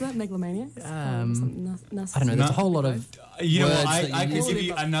planet. Is that megalomaniac? I don't know. There's a whole lot of You know what? words that I you could use. give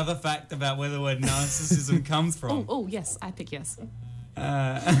you another fact about where the word narcissism comes from. Oh, yes, I pick yes.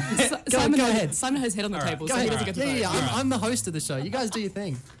 Go Simon ahead. Simon has head on the table, Go so he ahead. doesn't get to vote. I'm the host of the show. You guys do your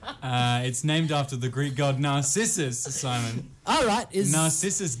thing. It's named after the Greek god Narcissus, Simon. All right.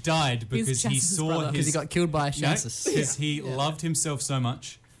 Narcissus died because he Chassis' saw brother. his... Because he got killed by a chassis. Because he loved himself so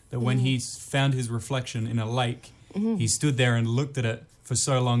much that when he found his reflection in a lake, he stood there and looked at it for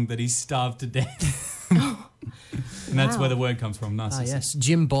so long that he starved to death. And that's where the word comes from, Narcissus. Ah, yes.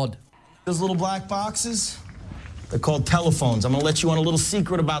 Jim Bod. Those little black boxes, they're called telephones. I'm going to let you on a little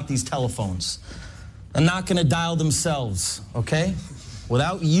secret about these telephones. They're not going to dial themselves, okay?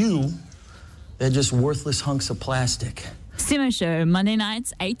 Without you, they're just worthless hunks of plastic. Simo Show, Monday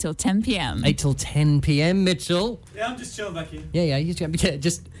nights, 8 till 10 p.m. 8 till 10 p.m, Mitchell. Yeah, I'm just chilling back here. Yeah,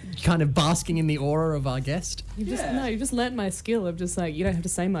 just kind of basking in the aura of our guest. You've just learnt my skill of just like, you don't have to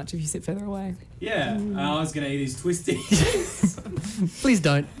say much if you sit further away. Yeah, I was going to eat his twisties. Please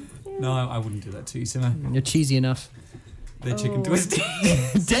don't. No, I wouldn't do that to you, Simo. You're cheesy enough. They're chicken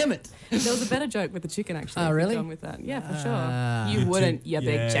twisties. Damn it. There was a better joke with the chicken, actually. Oh, really? Gone with that. Yeah, for sure. You wouldn't, you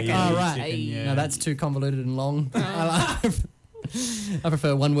big chicken. Oh, right. Hey. yeah. No, that's too convoluted and long. I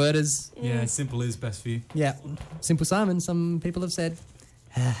prefer one-worders. Yeah, simple is best for you. Yeah. Simple Simon, some people have said.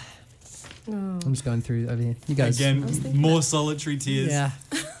 I'm just going through over here. You guys. Again, more solitary tears. Yeah.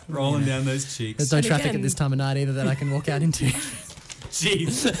 Rolling down those cheeks. There's no And traffic again- at this time of night either that I can walk out into.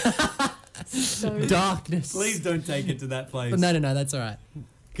 Jeez. Darkness. Please don't take it to that place. But no, that's all right.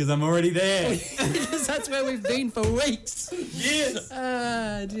 Because I'm already there. Because that's where we've been for weeks. Yes.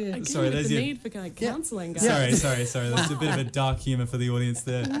 Again, Sorry, with there's the your... need for like counselling, guys. Sorry. That's a bit of a dark humour for the audience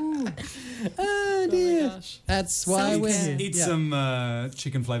there. Oh, dear. That's why we're here. Eat Yeah. some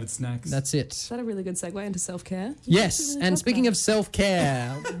chicken-flavoured snacks. That's it. Is that a really good segue into self-care? Yes, and speaking of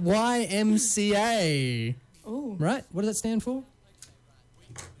self-care, YMCA. Oh. Right? What does that stand for?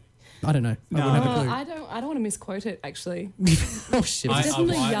 I don't know. No. I wouldn't have a clue. I don't want to misquote it, actually. Oh, shit. It's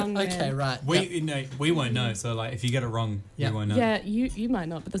definitely young man. Okay, right. We won't know. So, like, if you get it wrong, we won't know. Yeah, you might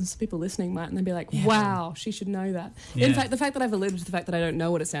not, but there's some people listening might, and they'll be like, wow, she should know that. Yeah. In fact, the fact that I've alluded to the fact that I don't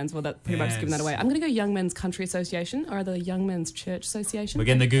know what it stands for, that pretty much has given that away. I'm going to go Young Men's Country Association, or the Young Men's Church Association. We're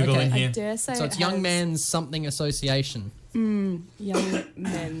getting the Google in here. I dare say So it's it Young has- Man's Something Association. Young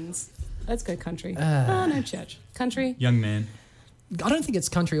Men's. Let's go country. No, church. Country. Young man. I don't think it's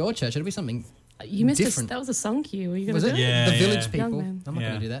country or church. It'll be something You missed different. that was a song cue. Were you going Was to it? do Yeah, the Village yeah. People. Young Man. I'm not Yeah.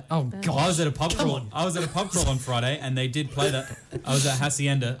 going to do that. Oh, God. I was at a pub crawl. I was at a pub crawl on Friday, and they did play that. I was at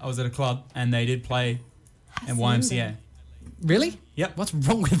Hacienda. I was at a club, and they did play at YMCA. Really? Yep. What's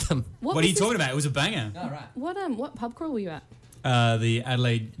wrong with them? What are you talking about? It was a banger. All right. What pub crawl were you at? The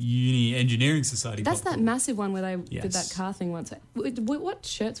Adelaide Uni Engineering Society. That's pub that crawl. massive one where they did Yes. that car thing once. What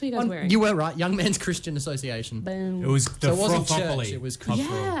shirts were you guys wearing? You were right. Young Men's Christian Association. Boom. It was the So it wasn't Frothopoly church, it was pub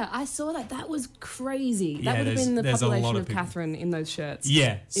crawl. Yeah, I saw that. That was crazy. Yeah, That would have there's- been the there's a lot population of of people. Catherine in those shirts.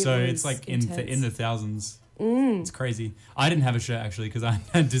 Yeah, so It it's was like in intense. the thousands. It's crazy. I didn't have a shirt actually because I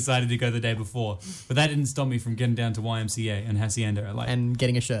had decided to go the day before, but that didn't stop me from getting down to YMCA and Hacienda at like And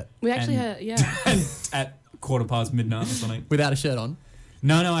getting a shirt. We actually and- had, at midnight or something. Without a shirt on.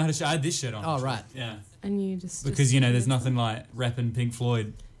 No, I had a shirt. I had this shirt on. Oh, right. Yeah, and you just because there's nothing like repping Pink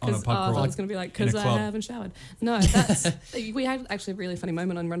Floyd on a pub I thought crawl. it was going to be like, in a because I club. haven't showered. No, that's we had actually a really funny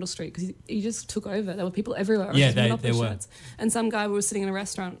moment on Rundle Street because he just took over. There were people everywhere. Yeah, with Monopoly they were. shirts. And some guy, we were sitting in a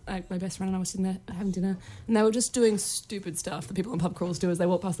restaurant, like my best friend and I were sitting there having dinner, and they were just doing stupid stuff that people on pub crawls do as they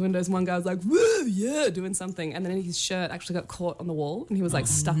walk past the windows. And one guy was like, woo, yeah, doing something. And then his shirt actually got caught on the wall and he was like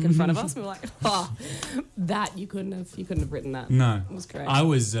stuck in front of us. We were like, that you couldn't have written that. No, It was great. I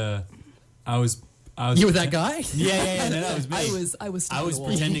was. You were that guy? Yeah. No, that was me. I was stuck I on was the wall.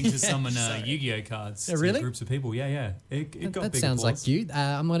 pretending to summon Yu-Gi-Oh cards. Yeah, really? To groups of people. Yeah. It got That big sounds applause. like you.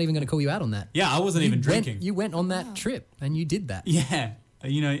 I'm not even going to call you out on that. Yeah, I wasn't even drinking. You went on that trip and you did that. Yeah.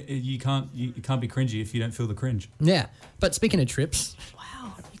 you can't be cringy if you don't feel the cringe. Yeah. But speaking of trips,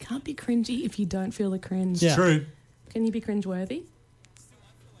 Wow, you can't be cringy if you don't feel the cringe. Yeah. True. Can you be cringeworthy?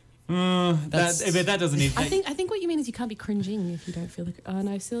 That doesn't need. I think what you mean is you can't be cringing if you don't feel the. Oh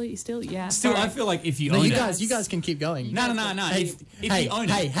no, still, yeah. Still, sorry. I feel like if you no, own you it. guys can keep going. No. Hey, If you own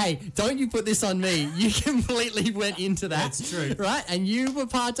it. Hey, don't you put this on me. You completely went into that. That's true. Right? And you were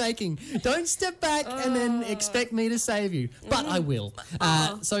partaking. Don't step back and then expect me to save you. But I will.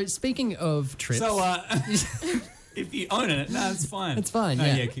 So speaking of trips. So, if you own it, no, it's fine. It's fine, No,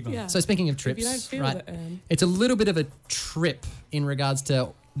 yeah. keep on. Yeah. So speaking of If you trips, don't feel right? it, It's a little bit of a trip in regards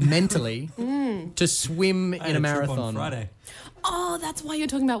to mentally to swim I in had a trip marathon. on Friday. Oh, that's why you're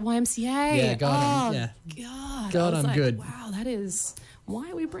talking about YMCA. Yeah, God, God, God, I was I'm like, good. Wow, that is. Why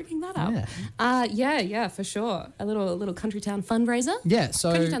are we bringing that up? Yeah. Yeah, for sure. A little country town fundraiser. Yeah,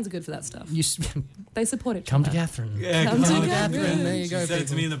 so Country towns are good for that stuff. you They support it. come to Catherine. Yeah, Come to on. Catherine. There you go. She said it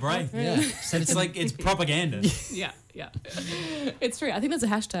to people. me in the break. Yeah, It's like it's propaganda. Yeah. It's true. I think there's a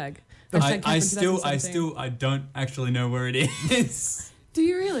hashtag. I Catherine still 2017. I don't actually know where it is. Do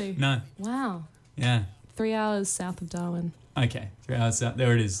you really? No. Wow. Yeah. 3 hours south of Darwin. Okay. 3 hours south.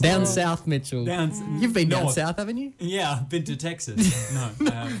 There it is. Down south, Mitchell. You've been down north. south, haven't you? Yeah, I've been to Texas. No.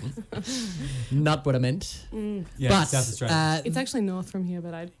 Not what I meant. Yeah, but, South Australia. It's actually north from here,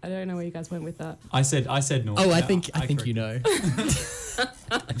 but I don't know where you guys went with that. I said north. Oh, I Yeah, think you know.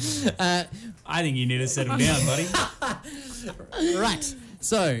 I think you need to settle down, buddy. Right.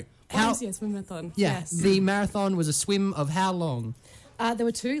 So, how? YMCA swim marathon. Yeah, Yes. the marathon was a swim of how long? There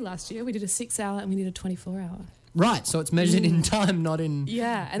were 2 last year. We did a 6-hour and we did a 24-hour. Right, so it's measured in time, not in.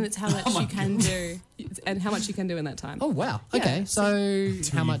 Yeah, and it's how much you can do, and how much you can do in that time. Oh wow. Yeah. Okay, so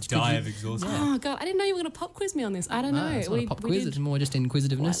how much? could Die you... of exhaustion. Oh god, I didn't know you were going to pop quiz me on this. I don't know. No, it's not a pop quiz. did It's more just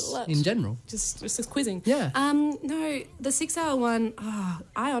inquisitiveness quite a lot. in general. just quizzing. Yeah. No, the 6-hour one.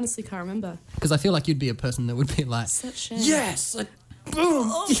 I honestly can't remember. Because I feel like you'd be a person that would be like, Such shame. yes, like, boom,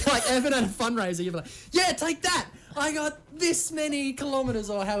 like even at a fundraiser, you'd be like, yeah, take that. I got this many kilometres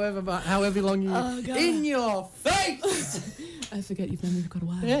or however long you in your face. I forget you've known me for quite a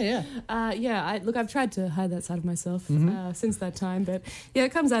while. Yeah. I've tried to hide that side of myself Mhm. since that time, but yeah,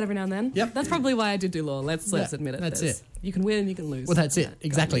 it comes out every now and then. Yep. That's probably why I did do law. Let's admit it. That's There's- it. You can win and you can lose. Well, that's it.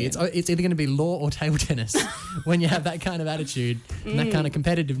 Exactly. It's either going to be law or table tennis when you have that kind of attitude and that kind of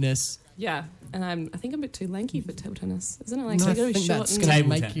competitiveness. Yeah, and I think I'm a bit too lanky for table tennis, isn't it? Like, No, so I you gotta be think short that's and- going to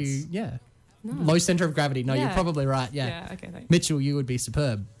make you, No. low centre of gravity. No, you're Yeah. probably right. Yeah. Yeah, okay, thanks. Mitchell, you would be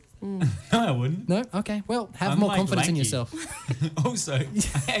superb. No, I wouldn't. No? Okay. Well, have I'm more like confidence in lanky. yourself. Also,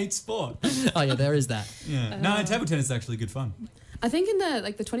 I hate sport. Oh, yeah, there is that. Yeah. No, table tennis is actually good fun. I think in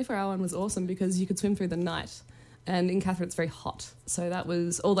the 24-hour one was awesome because you could swim through the night. And in Catherine, it's very hot. So that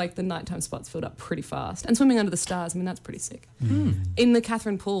was all like the nighttime spots filled up pretty fast. And swimming under the stars, I mean, that's pretty sick. In the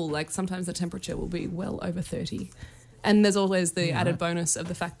Catherine pool, like sometimes the temperature will be well over 30. And there's always the added bonus of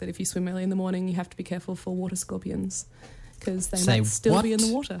the fact that if you swim early in the morning, you have to be careful for water scorpions because they Say might still be in what?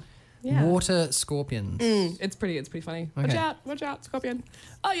 the water. Yeah. Water scorpions. It's pretty funny. Okay. Watch out, scorpion.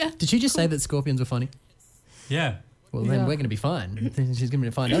 Oh yeah. Did you just say that scorpions were funny? Yeah. Well, then Yeah. we're going to be fine. She's going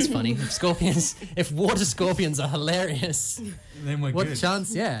to find us funny. If water scorpions are hilarious, Then we're what good.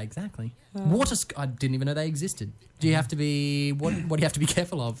 chance? Yeah, exactly. I didn't even know they existed. Do you have to be? What do you have to be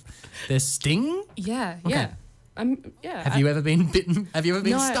careful of? Their sting? Yeah, Okay. yeah. Have you ever been bitten? Have you ever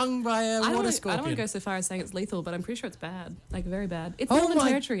been No, stung by a I don't water wanna- scorpion? I don't want to go so far as saying it's lethal, but I'm pretty sure it's bad, like very bad. It's Oh Northern my-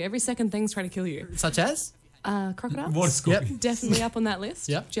 Territory. Every second thing's trying to kill you. Such as? Crocodiles. Water scorpion. Definitely up on that list.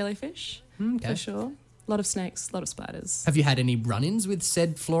 Yep. Jellyfish, Okay. for sure. A lot of snakes, a lot of spiders. Have you had any run-ins with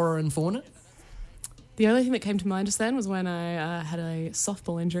said flora and fauna? The only thing that came to mind just then was when I had a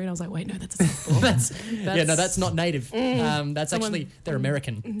softball injury, and I was like, wait, no, that's a softball. That's not native. That's Someone- actually they're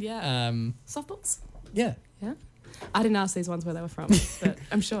American. Yeah. Softballs? Yeah. Yeah. I didn't ask these ones where they were from, but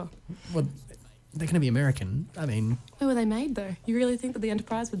I'm sure. Well, they're going to be American. I mean, Where were they made, though? You really think that the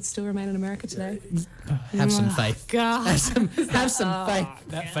Enterprise would still remain in America today? have some faith. God. Have some faith.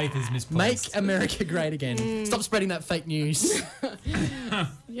 That faith is misplaced. Make America great again. Stop spreading that fake news.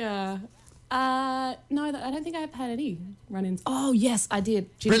 Yeah. No, I don't think I've had any run-ins. Oh, yes, I did.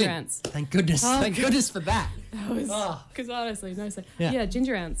 Ginger Brilliant. ants. Thank goodness. Oh, Thank God. goodness for that. Because honestly, no say. Yeah. Yeah,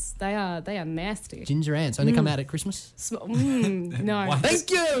 ginger ants. They are nasty. Ginger ants only come out at Christmas. No. What? Thank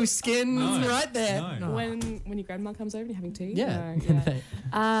you, Skin. No. Right there. No. When your grandma comes over and you're having tea. Yeah.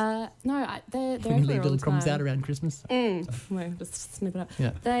 No, they're When you everywhere leave all little the crumbs time. out around Christmas. Well, just snip it up.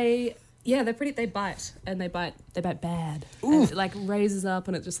 Yeah. They're pretty. They bite, and they bite bad. And it like raises up,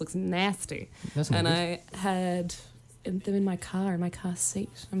 and it just looks nasty. That's not and good. I had them in my car seat.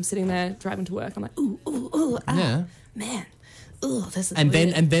 I'm sitting there driving to work. I'm like, ooh, Yeah. man. ugh, this is and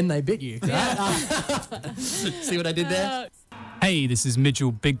weird. then they bit you. Right? See what I did there? Hey, this is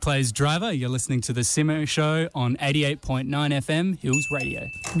Mitchell Big Plays Driver. You're listening to The Simo Show on 88.9 FM, Hills Radio.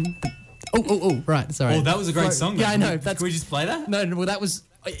 Oh, right, sorry. Oh, that was a great song. Yeah, I know. Can we just play that? No, well, that was...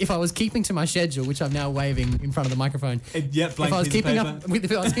 If I was keeping to my schedule, which I'm now waving in front of the microphone. Blank if I was piece of keeping paper.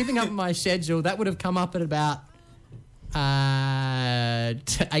 if I was keeping up with my schedule, that would have come up at about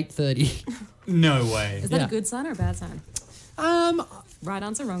 8:30. No way. Is that a good sign or a bad sign? Right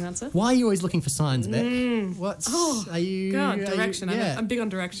answer, wrong answer. Why are you always looking for signs, Beck? What's... Are you... God, are direction. You, I'm big on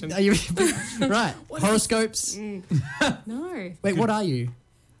direction. Are you... right. Horoscopes? No. Wait, what are you?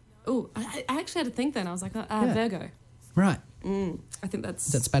 Oh, I actually had to think then. I was like, Virgo. Right. I think that's...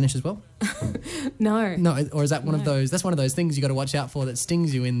 Is that Spanish as well? No. No, or is that one of those... That's one of those things you got to watch out for that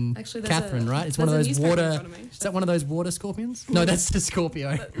stings you in Actually, Catherine, right? It's one of those water... Is that one of those water scorpions? No, that's the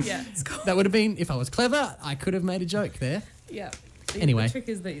Scorpio. Yeah. It's cool. That would have been... If I was clever, I could have made a joke there. Yeah. Anyway. The trick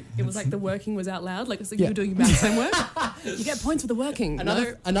is that it was like the working was out loud. Like it's like you were doing your maths homework. You get points for the working.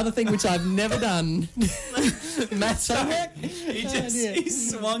 Another thing which I've never done. Maths homework. He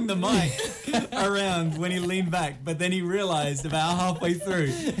swung the mic around when he leaned back, but then he realised about halfway through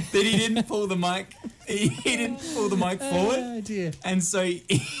that he didn't pull the mic. He didn't pull the mic forward. Oh dear. And so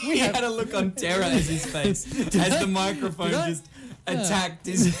he had a look on terror as his face as the microphone just attacked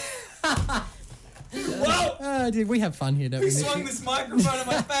his... Whoa! Oh, dude, we have fun here, don't we? He swung this microphone at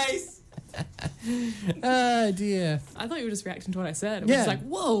my face. Oh dear. I thought you were just reacting to what I said. It Yeah. was like,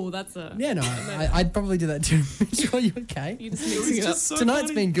 whoa, that's a... Yeah, no, I'd probably do that too. Are you okay? You just mixing it up. so Tonight's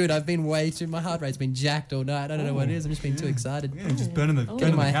funny. been good. I've been way too... My heart rate's been jacked all night. I don't know what it is. I'm just being too excited. Yeah, just burning the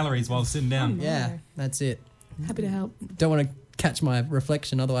calories while sitting down. Yeah, that's it. Happy to help. Don't want to catch my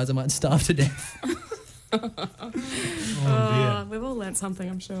reflection, otherwise I might starve to death. We've all learnt something,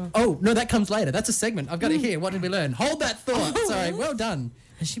 I'm sure. Oh, no, that comes later. That's a segment. I've got it here. What did we learn? Hold that thought. Sorry, well done.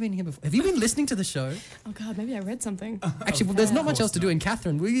 Has she been here before? Have you been listening to the show? Oh, God, maybe I read something. Actually, well, there's not much else to do in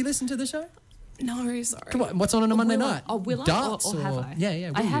Catherine. Will you listen to the show? No, sorry. Come on, what's on a Monday night? Oh, will Darts I? Or have I?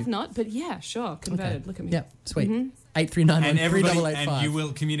 Yeah, I will have you? not, but yeah, sure. Converted. Okay. Look at me. Yeah, sweet. Mhm. 8391 And everybody, 3885. and you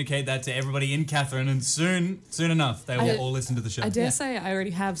will communicate that to everybody in Catherine, and soon enough, they will all listen to the show. I dare say I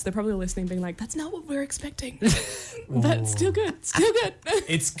already have, so they're probably listening being like, that's not what we're expecting. But still good. Still good.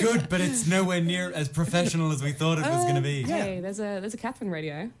 It's good, but it's nowhere near as professional as we thought it was going to be. Hey, there's a Catherine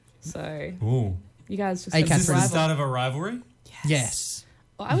radio, so Ooh. you guys just Hey, have Is this the rival. start of a rivalry? Yes.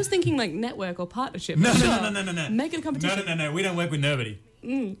 Well, I was thinking like network or partnership. No, but no, sure. no, no, no, no. Make it a competition. No. We don't work with nobody.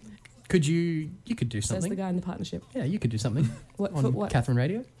 Could you could do Says something. the guy in the partnership. Yeah, you could do something. What? On For what? Catherine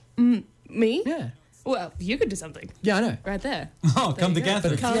Radio? Me? Yeah. Well, you could do something Yeah, I know. right there. Oh, come to you go.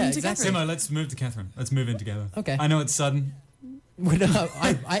 Catherine. Come Yeah, to exactly. Catherine. Simo, let's move to Catherine. Let's move in together. Okay. I know it's sudden. Well, no,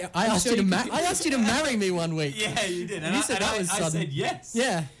 I asked sure you to you could I asked you to marry me one week. Yeah, you did. And you said that was I sudden. said yes.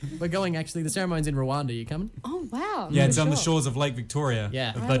 Yeah, we're going actually. The ceremony's in Rwanda. You coming? Oh wow. Yeah, it's For on the sure. shores of Lake Victoria.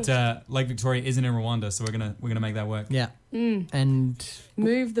 Yeah. But Lake Victoria isn't in Rwanda, so we're gonna make that work. Yeah. And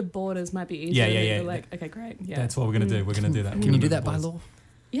Move the borders might be easier. Yeah. than Like, okay, great. Yeah. That's what we're gonna do. We're gonna do that. can you do that by law?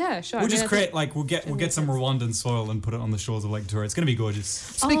 Yeah, sure. We'll I mean, just I create think- like we'll get some Rwandan soil and put it on the shores of Lake Victoria. It's gonna be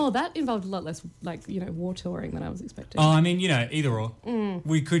gorgeous. Oh, that involved a lot less, like war touring than I was expecting. Oh, I mean, either or.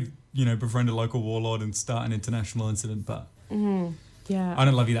 We could, befriend a local warlord and start an international incident, but Yeah. I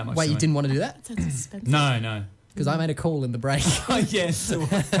don't love you that much. Wait, you Simo. didn't want to do that? Sounds expensive. No. Because I made a call in the break. Oh yes, to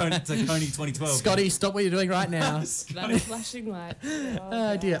Coney 2012. Scotty, stop what you're doing right now. That flashing light.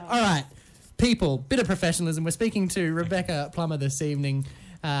 Oh dear. All right, people, bit of professionalism. We're speaking to Rebecca Plummer this evening.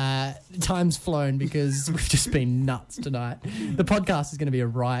 Time's flown because we've just been nuts tonight. The podcast is going to be a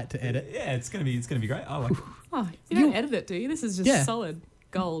riot to edit. Yeah, it's gonna be great. I like it. Oh, you don't edit it, do you? This is just solid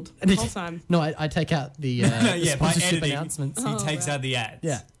gold the whole time. No, I take out the, No, the by sponsorship editing, announcements. he takes out the ads.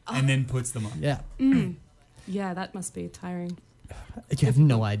 Yeah. And then puts them on. Yeah. Yeah, that must be tiring. You have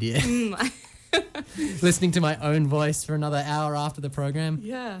no idea. Listening to my own voice for another hour after the program.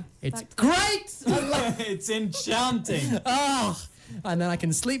 Yeah. It's Back- great! It's enchanting. Oh, and then I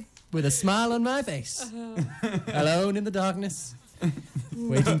can sleep with a smile on my face. Alone in the darkness,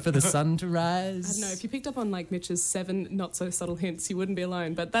 waiting for the sun to I rise. don't know. If you picked up on like Mitch's 7 not so subtle hints, you wouldn't be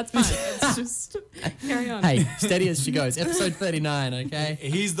alone. But that's fine. It's just carry on. Hey, steady as she goes. Episode 39, okay?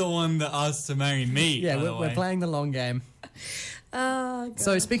 He's the one that asked to marry me. Yeah, by the we're way. playing the long game. God.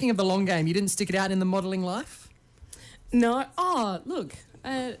 So speaking of the long game, you didn't stick it out in the modelling life? No. Oh, look.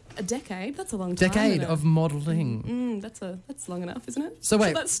 A decade. That's a long time. Decade isn't it? of modelling. That's long enough, isn't it? So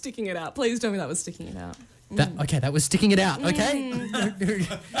wait. That's sticking it out. Please tell me that was sticking it out. That was sticking it out. Okay,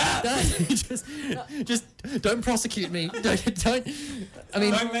 just don't prosecute me. Don't. I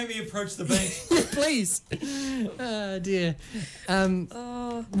mean, don't make me approach the bench, please. Oh dear.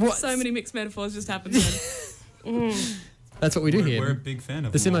 So many mixed metaphors just happened then. That's what we do here. We're a big fan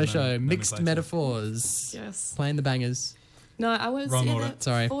of the Simo more Show. Mixed metaphors. Yes. Playing the bangers. No, I was Wrong order.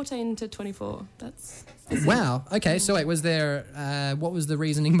 Sorry. 14 to 24. That's wow. Okay. So wait, was there? What was the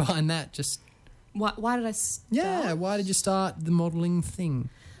reasoning behind that? Just. Why did I start? Yeah, why did you start the modelling thing?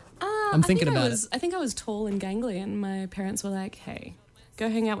 I'm thinking about it. I think I was tall and gangly, and my parents were like, hey, go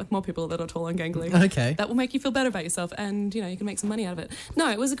hang out with more people that are tall and gangly. Okay. That will make you feel better about yourself, and, you can make some money out of it. No,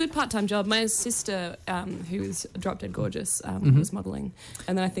 it was a good part-time job. My sister, who is drop dead gorgeous, was modelling.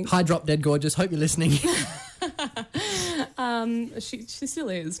 And then I think... Hi, drop dead gorgeous. Hope you're listening. She still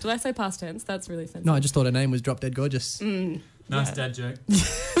is. Did I say past tense? That's really offensive. No, I just thought her name was drop dead gorgeous. Nice dad joke.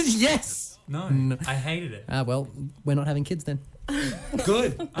 Yes. No, I hated it. Well, we're not having kids then.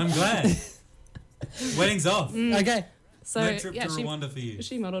 Good. I'm glad. Wedding's off. Okay. So no trip to Rwanda for you.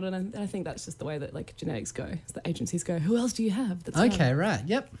 She modelled, and I think that's just the way that genetics go. The agencies go. Who else do you have? That's okay, right.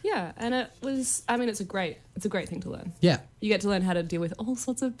 Yep. Yeah, and it was. I mean, it's a great thing to learn. Yeah. You get to learn how to deal with all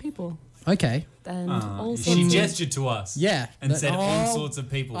sorts of people. Okay. And all sorts. She gestured to us. Yeah. And said all sorts of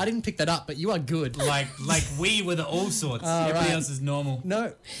people. I didn't pick that up, but you are good. Like we were the all sorts. Everybody else is normal.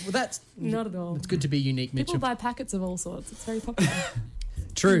 No, well that's not at all. It's good to be unique, Mitchell. People buy packets of all sorts. It's very popular.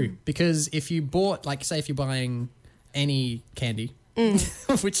 True, because if you bought, say, if you're buying any candy,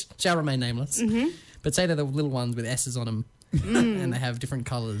 which shall remain nameless, but say they're the little ones with S's on them, and they have different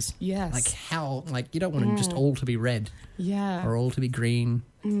colours. Yes. You don't want them just all to be red. Yeah. Or all to be green.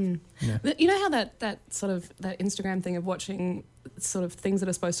 You know how that sort of that Instagram thing of watching sort of things that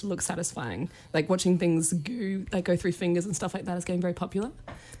are supposed to look satisfying, like watching things go through fingers and stuff like that, is getting very popular.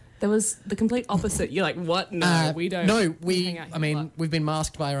 There was the complete opposite. You're like, what? No, we don't. No, we've been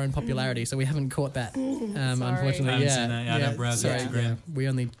masked by our own popularity, so we haven't caught that. Unfortunately, I haven't seen that. I don't browse Instagram. We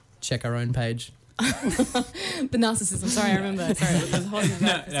only check our own page. The narcissism. Sorry, I remember. Sorry.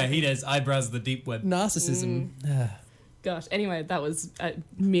 No, he does. I browse the deep web. Narcissism. Gosh. Anyway, that was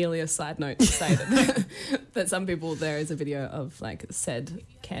merely a side note to say that some people, there is a video of said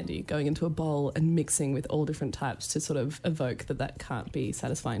candy going into a bowl and mixing with all different types to sort of evoke that can't be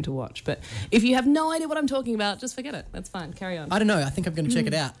satisfying to watch. But if you have no idea what I'm talking about, just forget it. That's fine. Carry on. I don't know. I think I'm going to check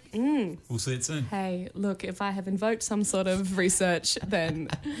it out. We'll see it soon. Hey, look, if I have invoked some sort of research, then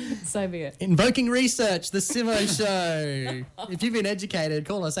so be it. Invoking research, the Simo Show. If you've been educated,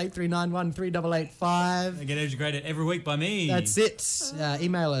 call us 8391 3885. I get educated every week by me. That's it.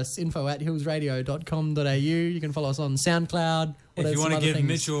 Email us info@hillsradio.com.au. You can follow us on SoundCloud. If you want to give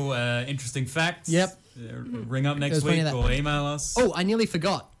Mitchell interesting facts, ring up next week or email us. Oh, I nearly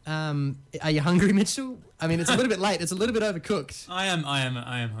forgot. Are you hungry, Mitchell? I mean, it's a little bit late. It's a little bit overcooked. I am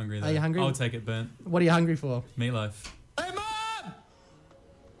hungry, though. Are you hungry? I'll take it burnt. What are you hungry for? Meatloaf. Hey, Mom!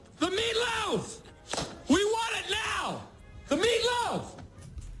 The meatloaf! We want it now! The meatloaf!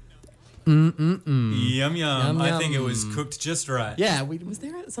 Yum, yum. I think it was cooked just right. Yeah. Was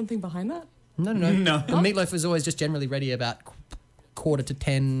there something behind that? No. The meatloaf was always just generally ready about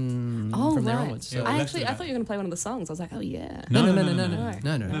 9:45 from there onwards. So. I thought you were going to play one of the songs. I was like, oh yeah. No.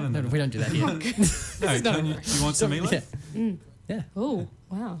 We don't do that here. You want some meatloaf? Yeah. Oh,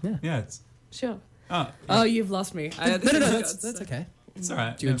 wow. Yeah. It's sure. Oh, you've lost me. No, that's okay. It's all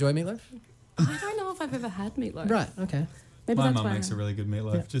right. Do you enjoy meatloaf? I don't know if I've ever had meatloaf. Right, okay. Maybe my that's mum why makes a really good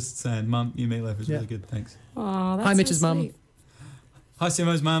meatloaf. Just saying, Mum, your meatloaf is really good. Thanks. Oh, that's Hi, Mitch's so mum. sweet. Hi,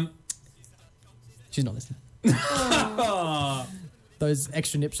 Simo's mum. She's not listening. Those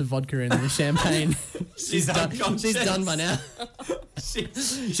extra nips of vodka in the champagne. She's done. She's done by now.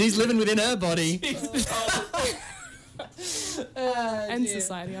 She's living within her body. And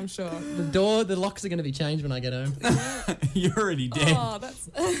society, I'm sure. The locks are going to be changed when I get home. You're already dead. Oh, that's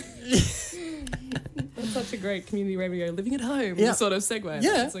such a great community radio living at home sort of segue.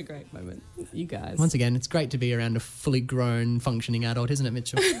 Yeah. It's a great moment. You guys. Once again, it's great to be around a fully grown, functioning adult, isn't it,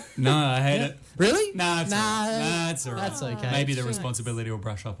 Mitchell? No, I hate it. Really? Nah, it's all right. It's all right. That's okay. Maybe the responsibility will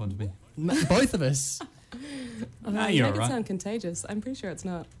brush up onto me. Both of us. Nah, you you're make all right. it sound contagious. I'm pretty sure it's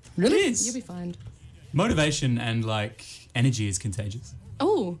not. Really? It is. You'll be fine. Motivation and energy is contagious.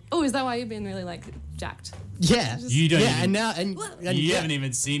 Oh, is that why you've been really jacked? Yeah, you don't. Yeah, even, you haven't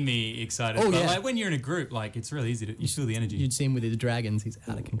even seen me excited. Oh, but yeah. When you're in a group, it's really easy to you feel the energy. You'd see him with his dragons. He's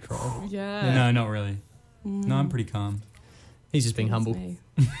out of control. Yeah. No, not really. No, I'm pretty calm. He's just being humble. Me.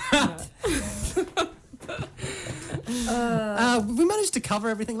 We managed to cover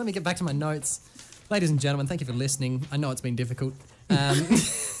everything. Let me get back to my notes. Ladies and gentlemen, thank you for listening. I know it's been difficult.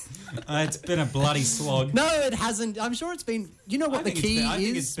 It's been a bloody slog. No, it hasn't. I'm sure it's been. You know what the key is? I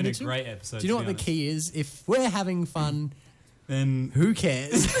think it's been Mitchell? a great episode. Do you know to what be the key is? If we're having fun, then who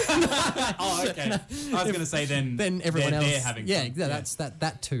cares? Oh, okay. I was going to say then everyone else. they're having fun. Yeah, that's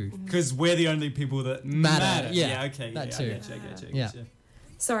that too. Because we're the only people that matter. Yeah, okay. that yeah, too. I get you.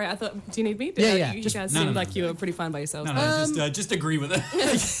 Sorry, I thought. Do you need me? Yeah. You Just- guys No, seemed no, like you were pretty fine by yourselves. No, just agree with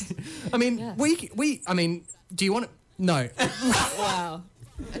it. I mean, we. I mean, do you want to? No. Wow.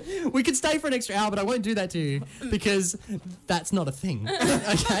 We could stay for an extra hour, but I won't do that to you because that's not a thing.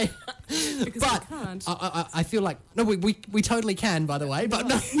 Okay. Because But I can't. I feel like no, we totally can. By the way, but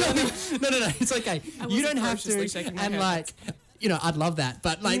no, it's okay. I You wasn't don't have ferociously to. shaking my And head. like, I'd love that,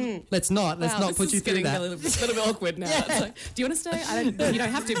 but like, let's not Wow, put this you is through getting that. a little bit awkward now. It's like, do you want to stay? You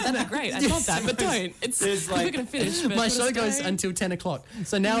don't have to, but that'd be great. I'd love that, but don't. We're going to finish. But My do you wanna show goes stay? until 10 o'clock.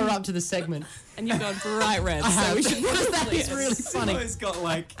 So now we're up to the segment. And you've gone bright red, I so have. we should That probably is really funny. Simo's got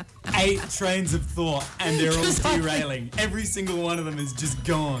like 8 trains of thought and they're all derailing. Every single one of them is just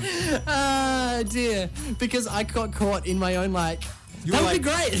gone. Ah, dear. Because I got caught in my own, like, You that were would be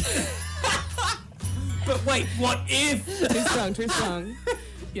like- great. But wait, what if? Too strong.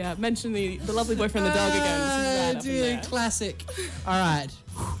 Yeah, mention the lovely boyfriend, the dog again. This is right up in Dear, there. classic. All right.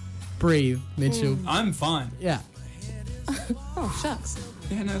 Breathe, Mitchell. I'm fine. Yeah. Oh, shucks.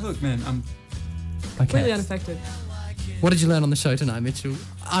 Yeah, no, look, man, I'm Completely unaffected. What did you learn on the show tonight, Mitchell?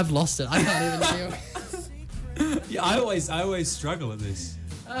 I've lost it. I can't even deal. Yeah, I always struggle with this.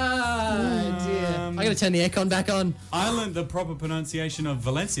 Ah, dear. I gotta turn the aircon back on. I learned the proper pronunciation of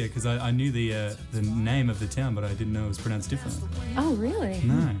Valencia because I knew the name of the town, but I didn't know it was pronounced differently. Oh, really?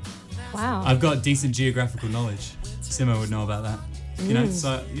 No. Wow. I've got decent geographical knowledge. Simo would know about that. You know,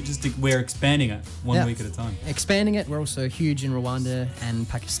 so we're expanding it one week at a time. Expanding it. We're also huge in Rwanda and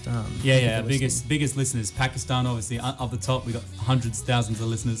Pakistan. Yeah, If you're biggest listeners. Pakistan, obviously, up the top. We got hundreds, thousands of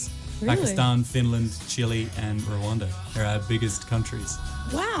listeners. Really? Pakistan, Finland, Chile, and Rwanda. They're our biggest countries.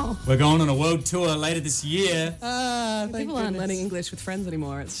 Wow. We're going on a world tour later this year. People aren't learning English with friends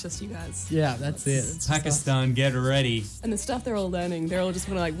anymore. It's just you guys. Yeah, that's it. It's Pakistan, get ready. And the stuff they're all learning, they're all just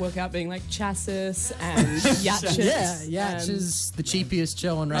going to like work out being like chassis and yatches. Yeah, Yatches, the cheapest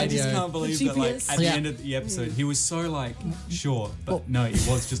show on I radio. just can't believe that, like, GPS. at the end of the episode, he was so, like, sure. But no, it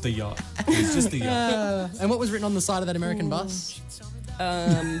was just a yacht. It was just a yacht. And what was written on the side of that American bus?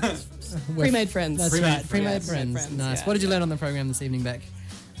 Pre-made friends. That's Pre-made right, pre-made friends. friends. Nice. Yeah. What did you learn on the program this evening, Beck?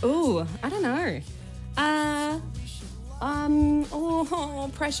 Ooh, I don't know.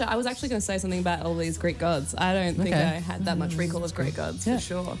 Pressure. I was actually going to say something about all these Greek gods. I don't think Okay. I had that much recall of Greek gods, Yeah. for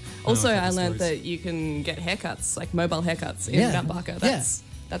sure. Also, I've got I the learned stories. that you can get haircuts, like mobile haircuts in Yeah. Mount Barker. That's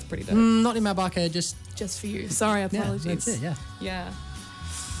pretty dope. Not in Mount Barker, just Just for you. Sorry, apologies. that's it, yeah. Yeah.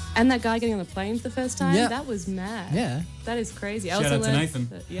 And that guy getting on the plane for the first time, Yeah. that was mad. Yeah. That is crazy. I Shout also out to learned Nathan.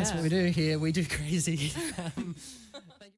 that- yeah. That's what we do here. We do crazy.